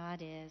again who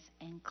God is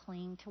and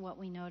cling to what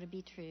we know to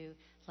be true,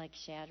 like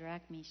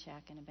Shadrach,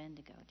 Meshach, and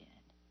Abednego did.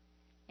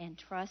 And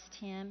trust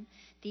him.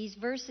 These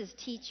verses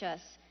teach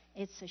us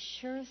it's a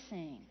sure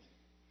thing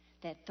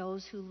that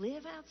those who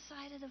live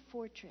outside of the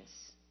fortress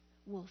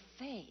will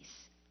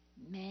face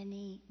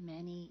many,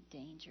 many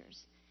dangers.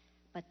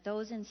 But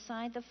those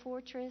inside the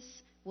fortress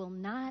will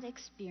not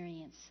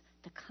experience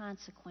the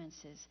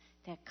consequences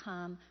that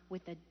come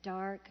with a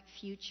dark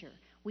future.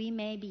 We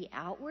may be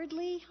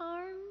outwardly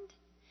harmed,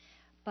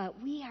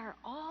 but we are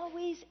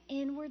always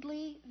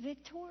inwardly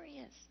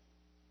victorious.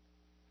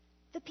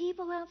 The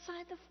people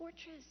outside the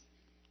fortress,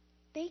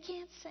 they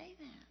can't say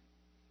that.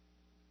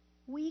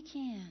 We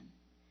can.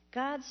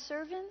 God's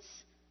servants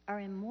are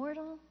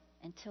immortal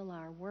until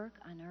our work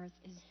on earth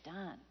is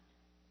done.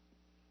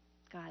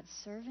 God's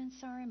servants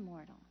are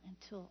immortal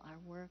until our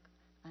work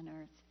on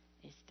earth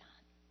is done.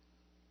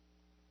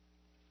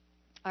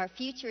 Our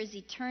future is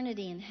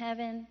eternity in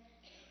heaven.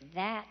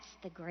 That's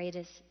the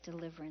greatest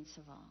deliverance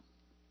of all.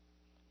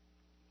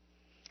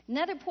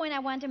 Another point I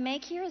want to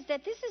make here is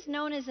that this is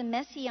known as a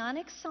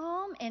messianic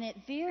psalm, and it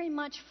very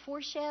much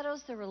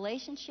foreshadows the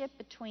relationship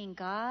between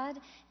God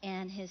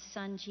and his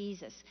son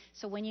Jesus.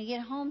 So when you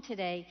get home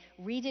today,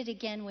 read it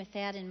again with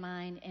that in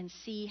mind and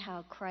see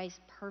how Christ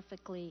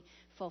perfectly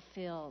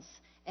fulfills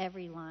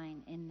every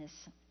line in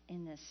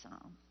this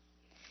psalm.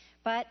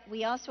 But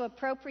we also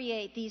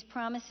appropriate these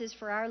promises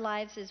for our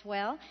lives as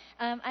well.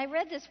 I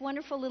read this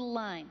wonderful little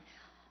line.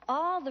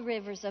 All the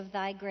rivers of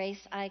thy grace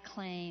I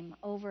claim.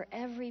 Over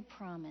every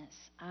promise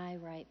I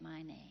write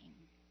my name.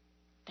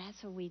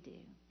 That's what we do.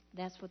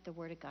 That's what the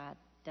Word of God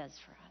does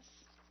for us.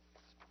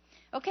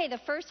 Okay,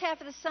 the first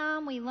half of the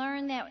psalm, we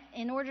learn that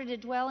in order to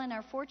dwell in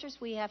our fortress,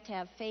 we have to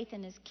have faith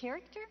in His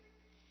character,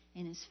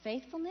 in His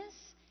faithfulness,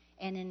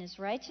 and in His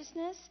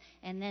righteousness,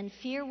 and then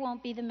fear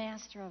won't be the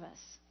master of us.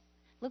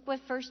 Look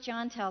what 1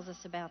 John tells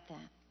us about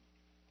that.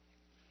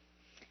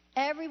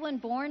 Everyone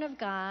born of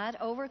God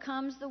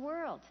overcomes the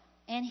world.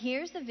 And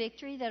here's the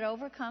victory that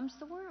overcomes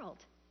the world,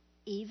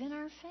 even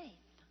our faith.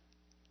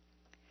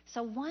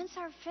 So once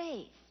our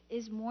faith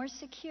is more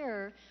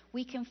secure,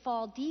 we can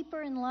fall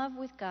deeper in love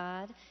with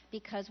God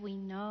because we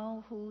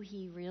know who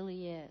He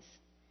really is.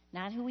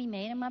 Not who we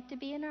made Him up to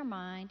be in our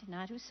mind,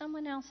 not who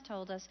someone else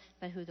told us,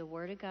 but who the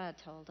Word of God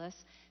told us.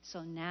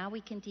 So now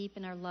we can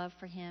deepen our love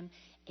for Him.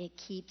 It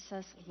keeps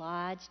us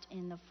lodged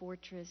in the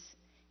fortress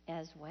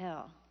as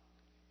well.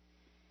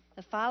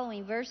 The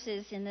following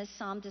verses in this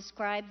psalm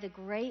describe the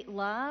great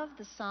love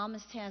the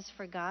psalmist has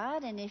for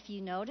God. And if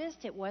you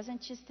noticed, it wasn't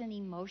just an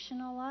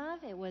emotional love.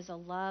 It was a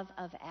love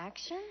of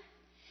action.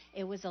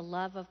 It was a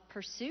love of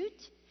pursuit.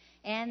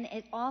 And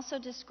it also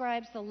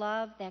describes the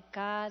love that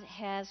God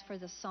has for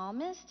the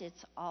psalmist.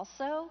 It's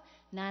also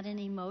not an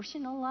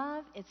emotional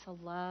love. It's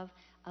a love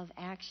of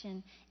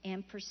action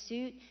and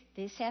pursuit.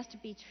 This has to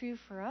be true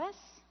for us.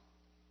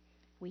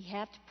 We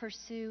have to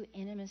pursue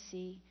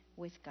intimacy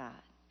with God.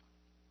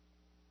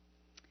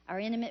 Our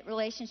intimate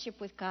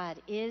relationship with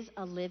God is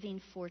a living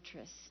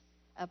fortress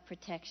of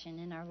protection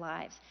in our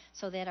lives.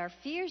 So that our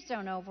fears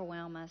don't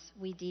overwhelm us,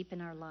 we deepen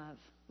our love.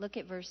 Look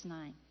at verse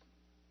 9.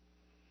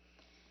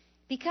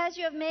 Because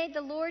you have made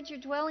the Lord your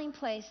dwelling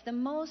place, the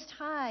Most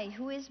High,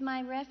 who is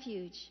my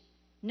refuge,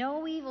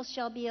 no evil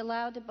shall be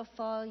allowed to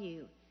befall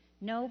you,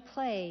 no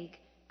plague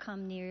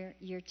come near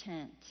your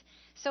tent.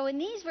 So in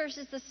these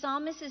verses, the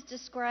psalmist is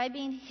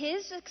describing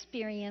his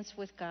experience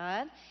with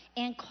God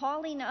and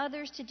calling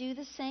others to do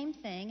the same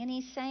thing. And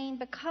he's saying,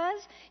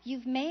 because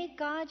you've made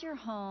God your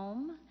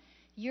home,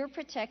 you're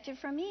protected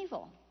from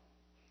evil.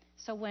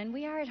 So when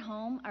we are at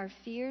home, our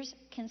fears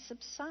can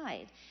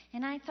subside.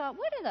 And I thought,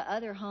 what are the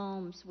other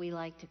homes we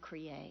like to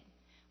create?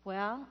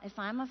 Well, if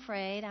I'm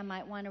afraid, I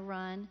might want to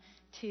run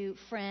to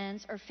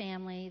friends or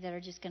family that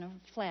are just going to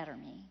flatter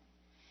me.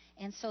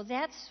 And so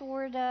that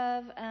sort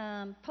of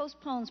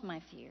postpones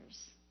my fears.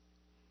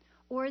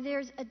 Or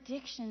there's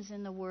addictions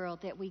in the world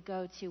that we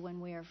go to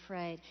when we're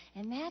afraid.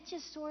 And that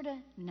just sort of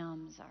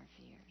numbs our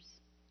fears.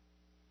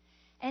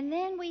 And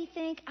then we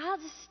think, I'll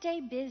just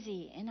stay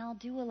busy and I'll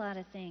do a lot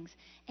of things.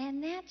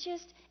 And that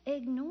just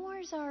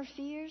ignores our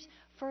fears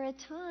for a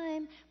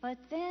time. But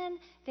then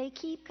they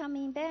keep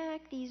coming back.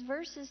 These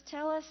verses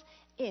tell us,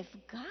 if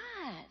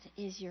God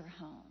is your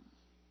home,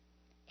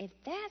 if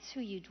that's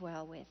who you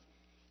dwell with,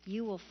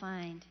 you will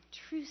find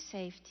true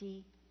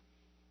safety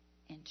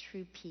and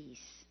true peace,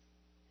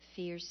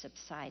 fear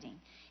subsiding.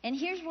 And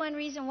here's one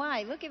reason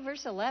why. Look at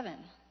verse 11.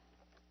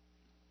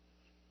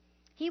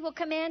 He will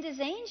command His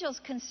angels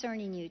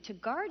concerning you to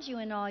guard you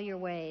in all your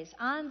ways.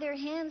 On their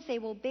hands they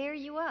will bear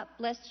you up,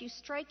 lest you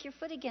strike your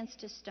foot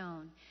against a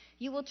stone.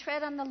 You will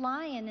tread on the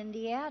lion and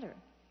the adder.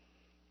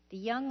 The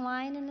young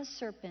lion and the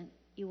serpent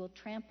you will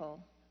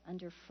trample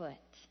underfoot.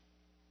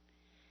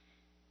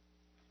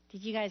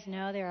 Did you guys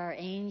know there are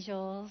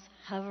angels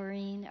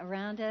hovering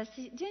around us?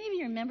 Do any of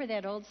you remember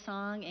that old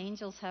song,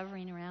 Angels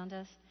Hovering Around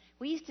Us?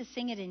 We used to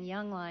sing it in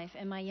Young Life,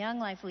 and my Young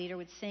Life leader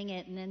would sing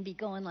it and then be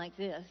going like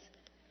this.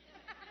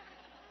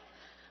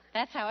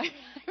 That's how I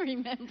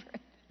remember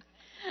it.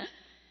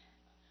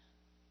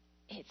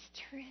 It's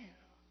true.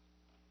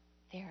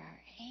 There are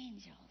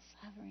angels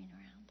hovering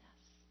around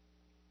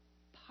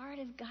us. Part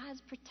of God's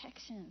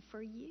protection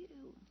for you.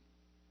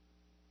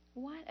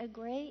 What a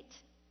great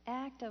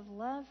act of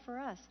love for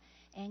us.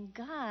 And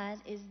God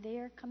is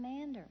their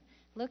commander.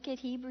 Look at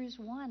Hebrews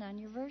 1 on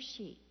your verse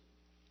sheet.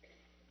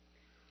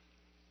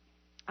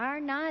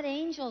 Are not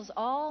angels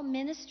all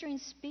ministering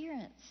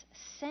spirits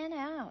sent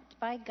out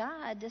by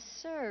God to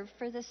serve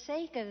for the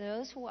sake of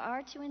those who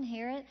are to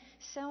inherit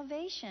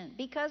salvation?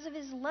 Because of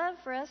His love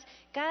for us,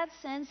 God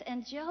sends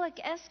angelic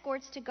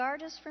escorts to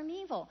guard us from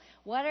evil.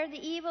 What are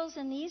the evils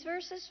in these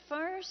verses?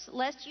 First,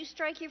 lest you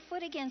strike your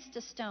foot against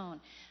a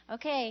stone.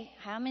 Okay,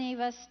 how many of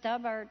us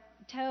stub our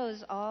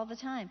toes all the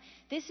time?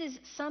 This is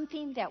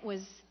something that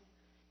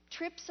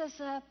trips us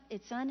up.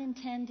 It's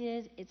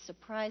unintended. It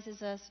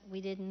surprises us.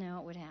 We didn't know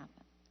it would happen.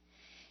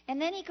 And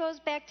then he goes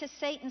back to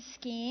Satan's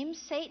schemes.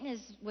 Satan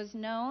was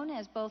known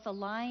as both a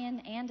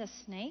lion and a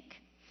snake.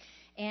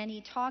 And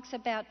he talks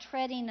about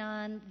treading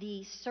on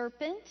the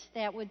serpent.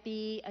 That would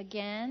be,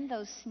 again,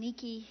 those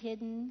sneaky,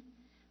 hidden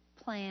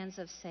plans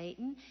of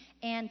Satan.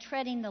 And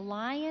treading the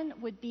lion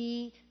would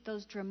be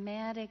those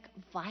dramatic,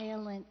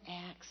 violent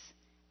acts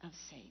of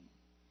Satan.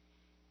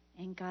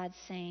 And God's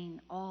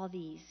saying, all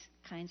these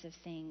kinds of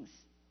things,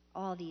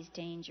 all these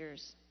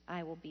dangers,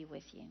 I will be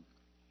with you.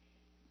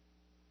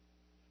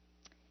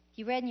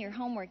 You read in your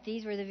homework,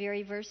 these were the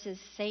very verses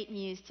Satan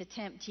used to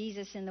tempt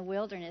Jesus in the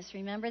wilderness.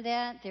 Remember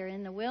that? They're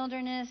in the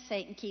wilderness.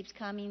 Satan keeps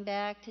coming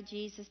back to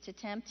Jesus to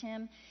tempt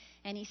him.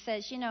 And he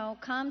says,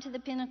 come to the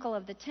pinnacle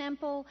of the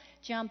temple,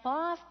 jump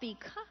off,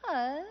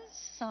 because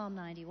Psalm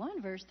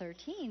 91, verse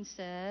 13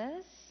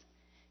 says,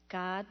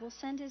 God will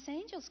send his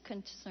angels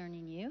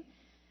concerning you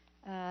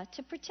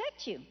to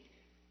protect you.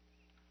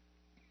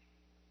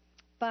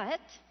 But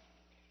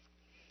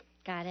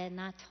God had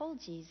not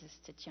told Jesus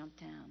to jump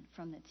down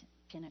from the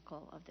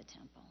pinnacle of the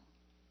temple.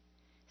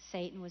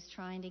 Satan was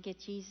trying to get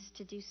Jesus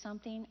to do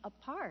something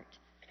apart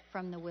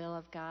from the will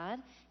of God,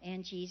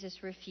 and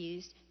Jesus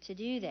refused to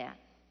do that.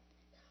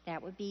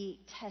 That would be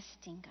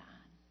testing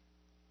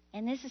God.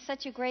 And this is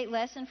such a great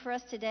lesson for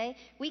us today.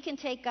 We can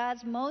take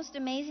God's most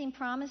amazing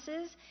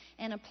promises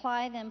and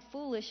apply them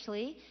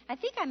foolishly. I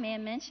think I may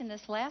have mentioned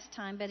this last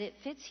time, but it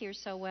fits here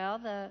so well.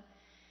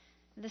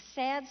 The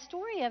sad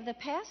story of the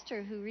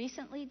pastor who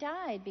recently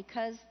died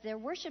because their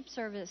worship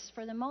service,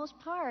 for the most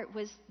part,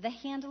 was the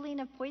handling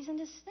of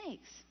poisonous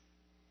snakes.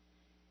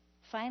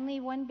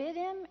 Finally, one bit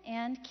him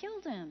and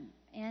killed him,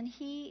 and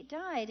he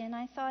died. And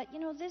I thought,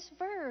 this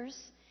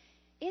verse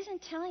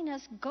isn't telling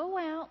us go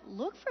out,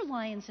 look for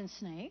lions and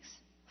snakes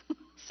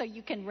so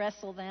you can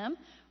wrestle them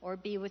or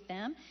be with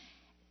them.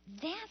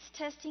 That's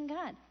testing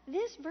God.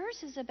 This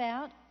verse is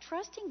about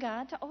trusting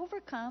God to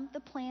overcome the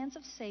plans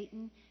of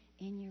Satan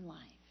in your life.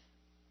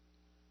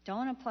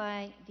 Don't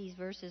apply these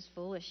verses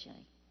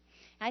foolishly.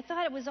 I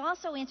thought it was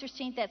also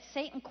interesting that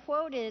Satan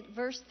quoted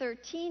verse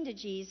 13 to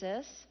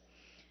Jesus.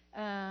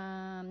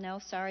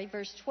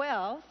 Verse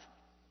 12.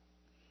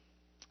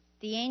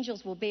 The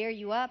angels will bear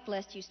you up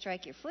lest you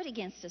strike your foot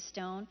against a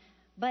stone.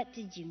 But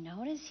did you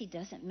notice he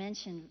doesn't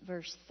mention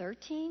verse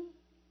 13?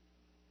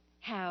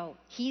 How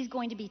he's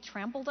going to be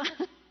trampled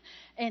on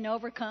and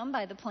overcome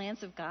by the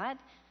plans of God?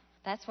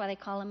 That's why they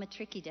call him a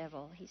tricky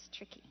devil. He's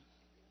tricky.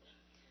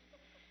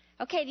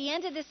 Okay, the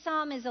end of this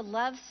psalm is a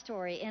love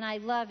story, and I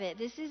love it.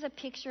 This is a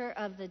picture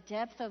of the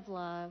depth of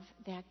love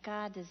that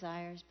God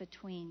desires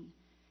between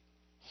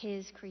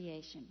his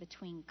creation,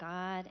 between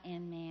God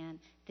and man.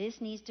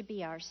 This needs to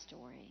be our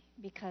story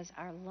because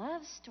our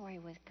love story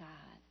with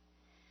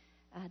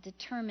God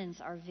determines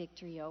our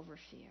victory over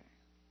fear.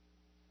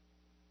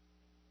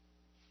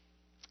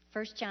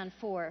 1 John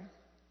 4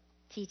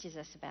 teaches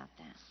us about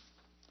that.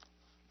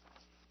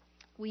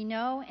 We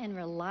know and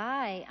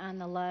rely on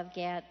the love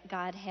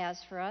God has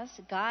for us.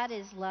 God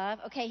is love.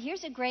 Okay,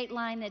 here's a great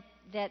line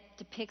that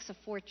depicts a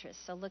fortress,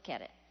 so look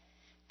at it.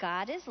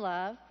 God is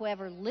love.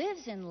 Whoever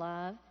lives in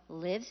love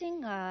lives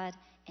in God,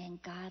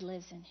 and God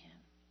lives in him.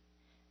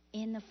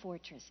 In the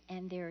fortress.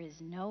 And there is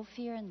no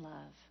fear in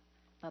love,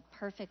 but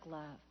perfect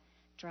love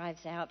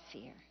drives out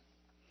fear.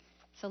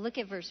 So look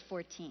at verse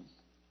 14.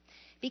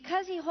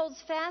 Because he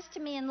holds fast to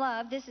me in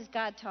love, this is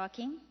God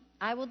talking,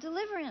 I will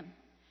deliver him.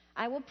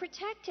 I will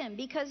protect him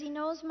because he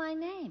knows my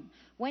name.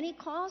 When he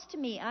calls to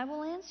me, I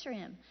will answer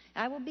him.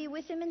 I will be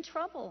with him in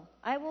trouble.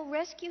 I will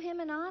rescue him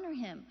and honor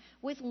him.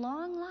 With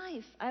long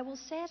life, I will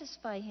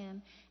satisfy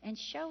him and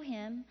show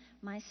him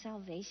my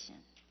salvation.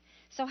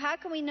 So how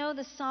can we know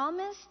the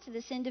psalmist,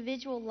 this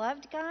individual,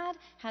 loved God?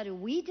 How do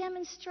we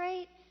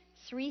demonstrate?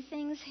 3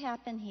 things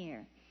happen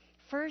here.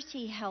 First,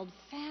 he held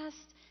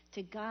fast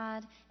to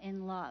God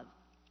in love.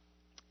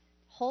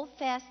 Hold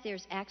fast,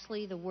 there's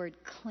actually the word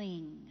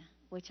cling,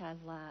 which I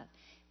love.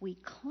 We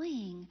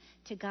cling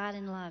to God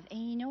in love.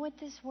 And you know what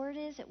this word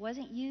is? It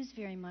wasn't used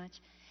very much.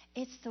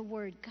 It's the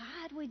word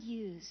God would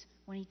use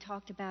when he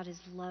talked about his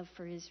love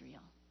for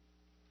Israel.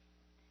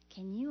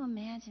 Can you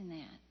imagine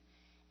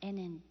that? An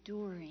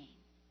enduring,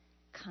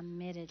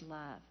 committed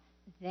love.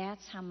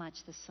 That's how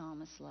much the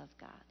psalmist loved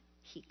God.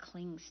 He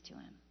clings to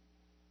him.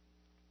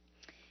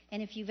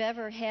 And if you've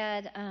ever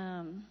had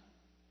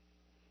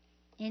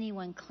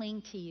anyone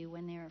cling to you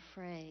when they're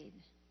afraid,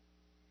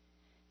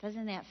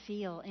 doesn't that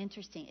feel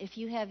interesting? If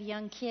you have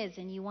young kids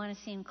and you want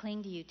to see them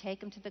cling to you, take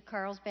them to the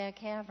Carlsbad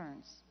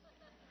Caverns.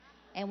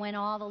 And when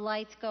all the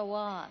lights go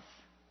off,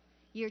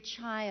 your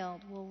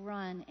child will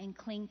run and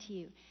cling to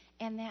you.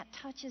 And that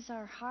touches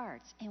our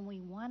hearts, and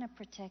we want to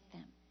protect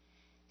them.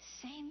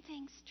 Same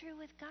thing's true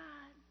with God.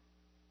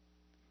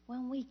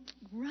 When we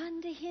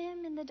run to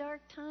him in the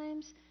dark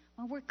times,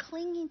 when we're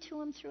clinging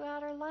to him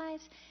throughout our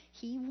lives,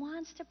 he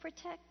wants to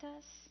protect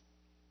us.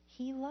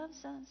 He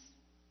loves us.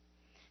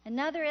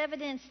 Another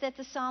evidence that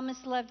the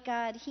psalmist loved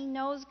God, he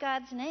knows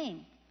God's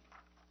name.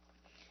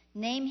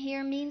 Name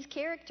here means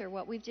character,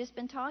 what we've just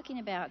been talking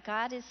about.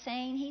 God is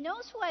saying he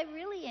knows who I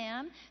really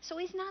am, so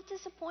he's not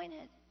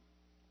disappointed.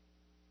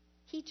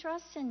 He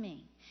trusts in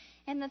me.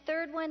 And the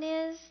third one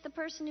is the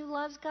person who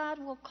loves God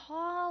will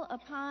call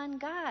upon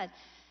God.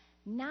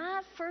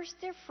 Not first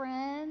their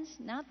friends,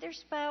 not their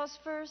spouse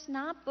first,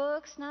 not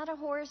books, not a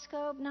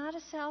horoscope, not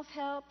a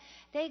self-help.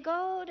 They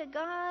go to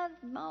God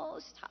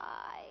Most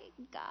High,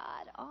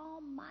 God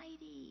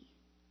Almighty,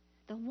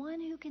 the one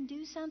who can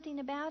do something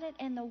about it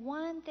and the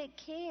one that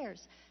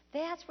cares.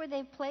 That's where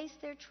they've placed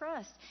their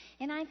trust.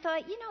 And I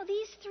thought,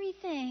 these 3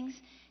 things,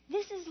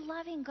 this is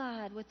loving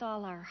God with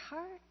all our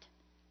heart,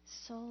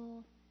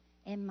 soul,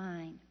 and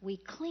mind. We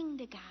cling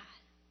to God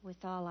with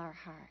all our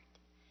heart.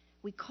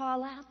 We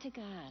call out to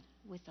God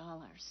with all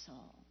our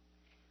soul.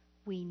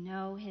 We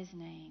know His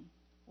name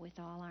with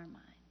all our mind.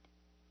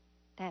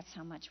 That's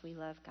how much we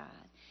love God.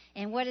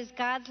 And what does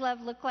God's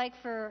love look like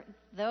for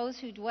those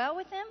who dwell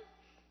with Him?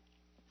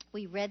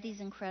 We read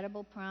these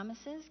incredible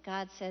promises.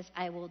 God says,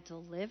 I will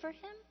deliver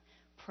him,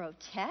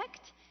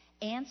 protect,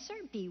 answer,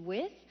 be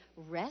with,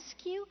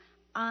 rescue,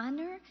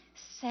 honor,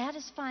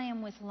 satisfy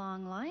him with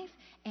long life,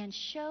 and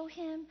show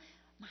him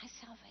my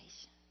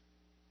salvation.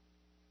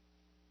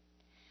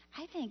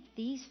 I think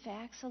these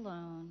facts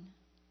alone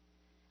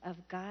of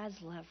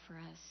God's love for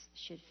us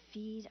should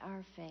feed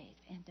our faith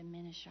and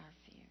diminish our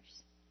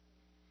fears.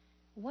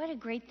 What a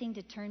great thing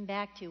to turn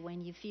back to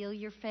when you feel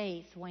your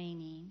faith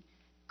waning.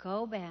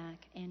 Go back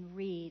and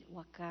read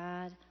what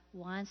God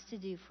wants to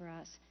do for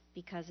us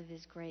because of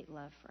His great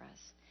love for us.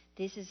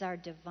 This is our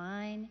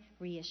divine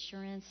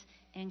reassurance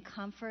and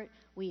comfort.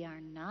 We are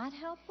not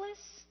helpless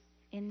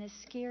in this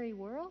scary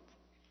world.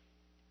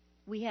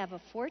 We have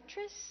a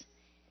fortress,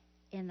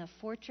 and the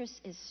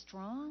fortress is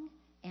strong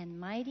and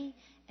mighty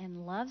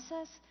and loves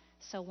us.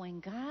 So when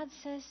God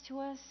says to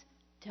us,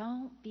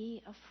 don't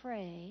be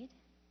afraid,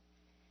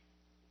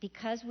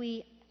 because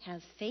we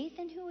have faith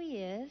in who He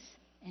is,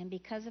 and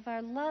because of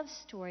our love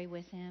story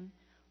with Him,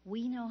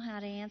 we know how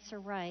to answer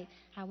right.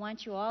 I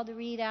want you all to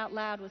read out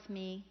loud with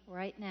me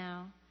right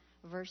now,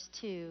 verse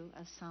 2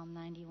 of Psalm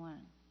 91.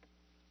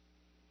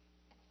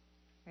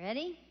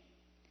 Ready?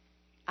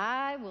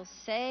 I will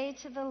say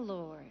to the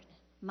Lord,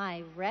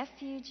 my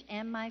refuge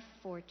and my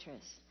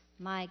fortress,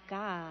 my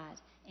God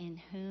in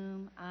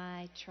whom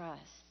I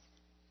trust.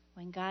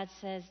 When God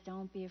says,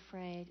 don't be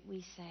afraid,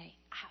 we say,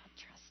 I'll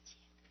trust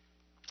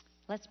you.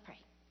 Let's pray.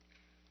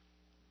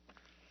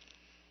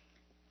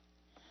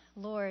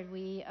 Lord,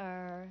 we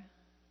are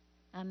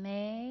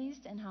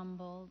amazed and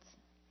humbled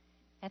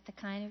at the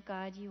kind of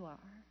God you are.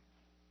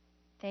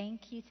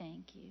 Thank you,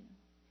 thank you.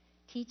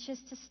 Teach us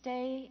to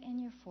stay in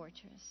your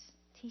fortress.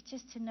 Teach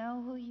us to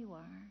know who you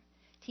are.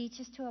 Teach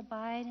us to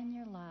abide in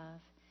your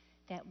love,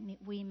 that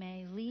we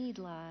may lead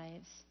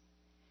lives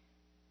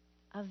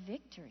of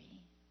victory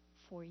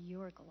for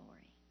your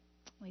glory.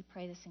 We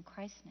pray this in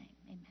Christ's name.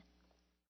 Amen.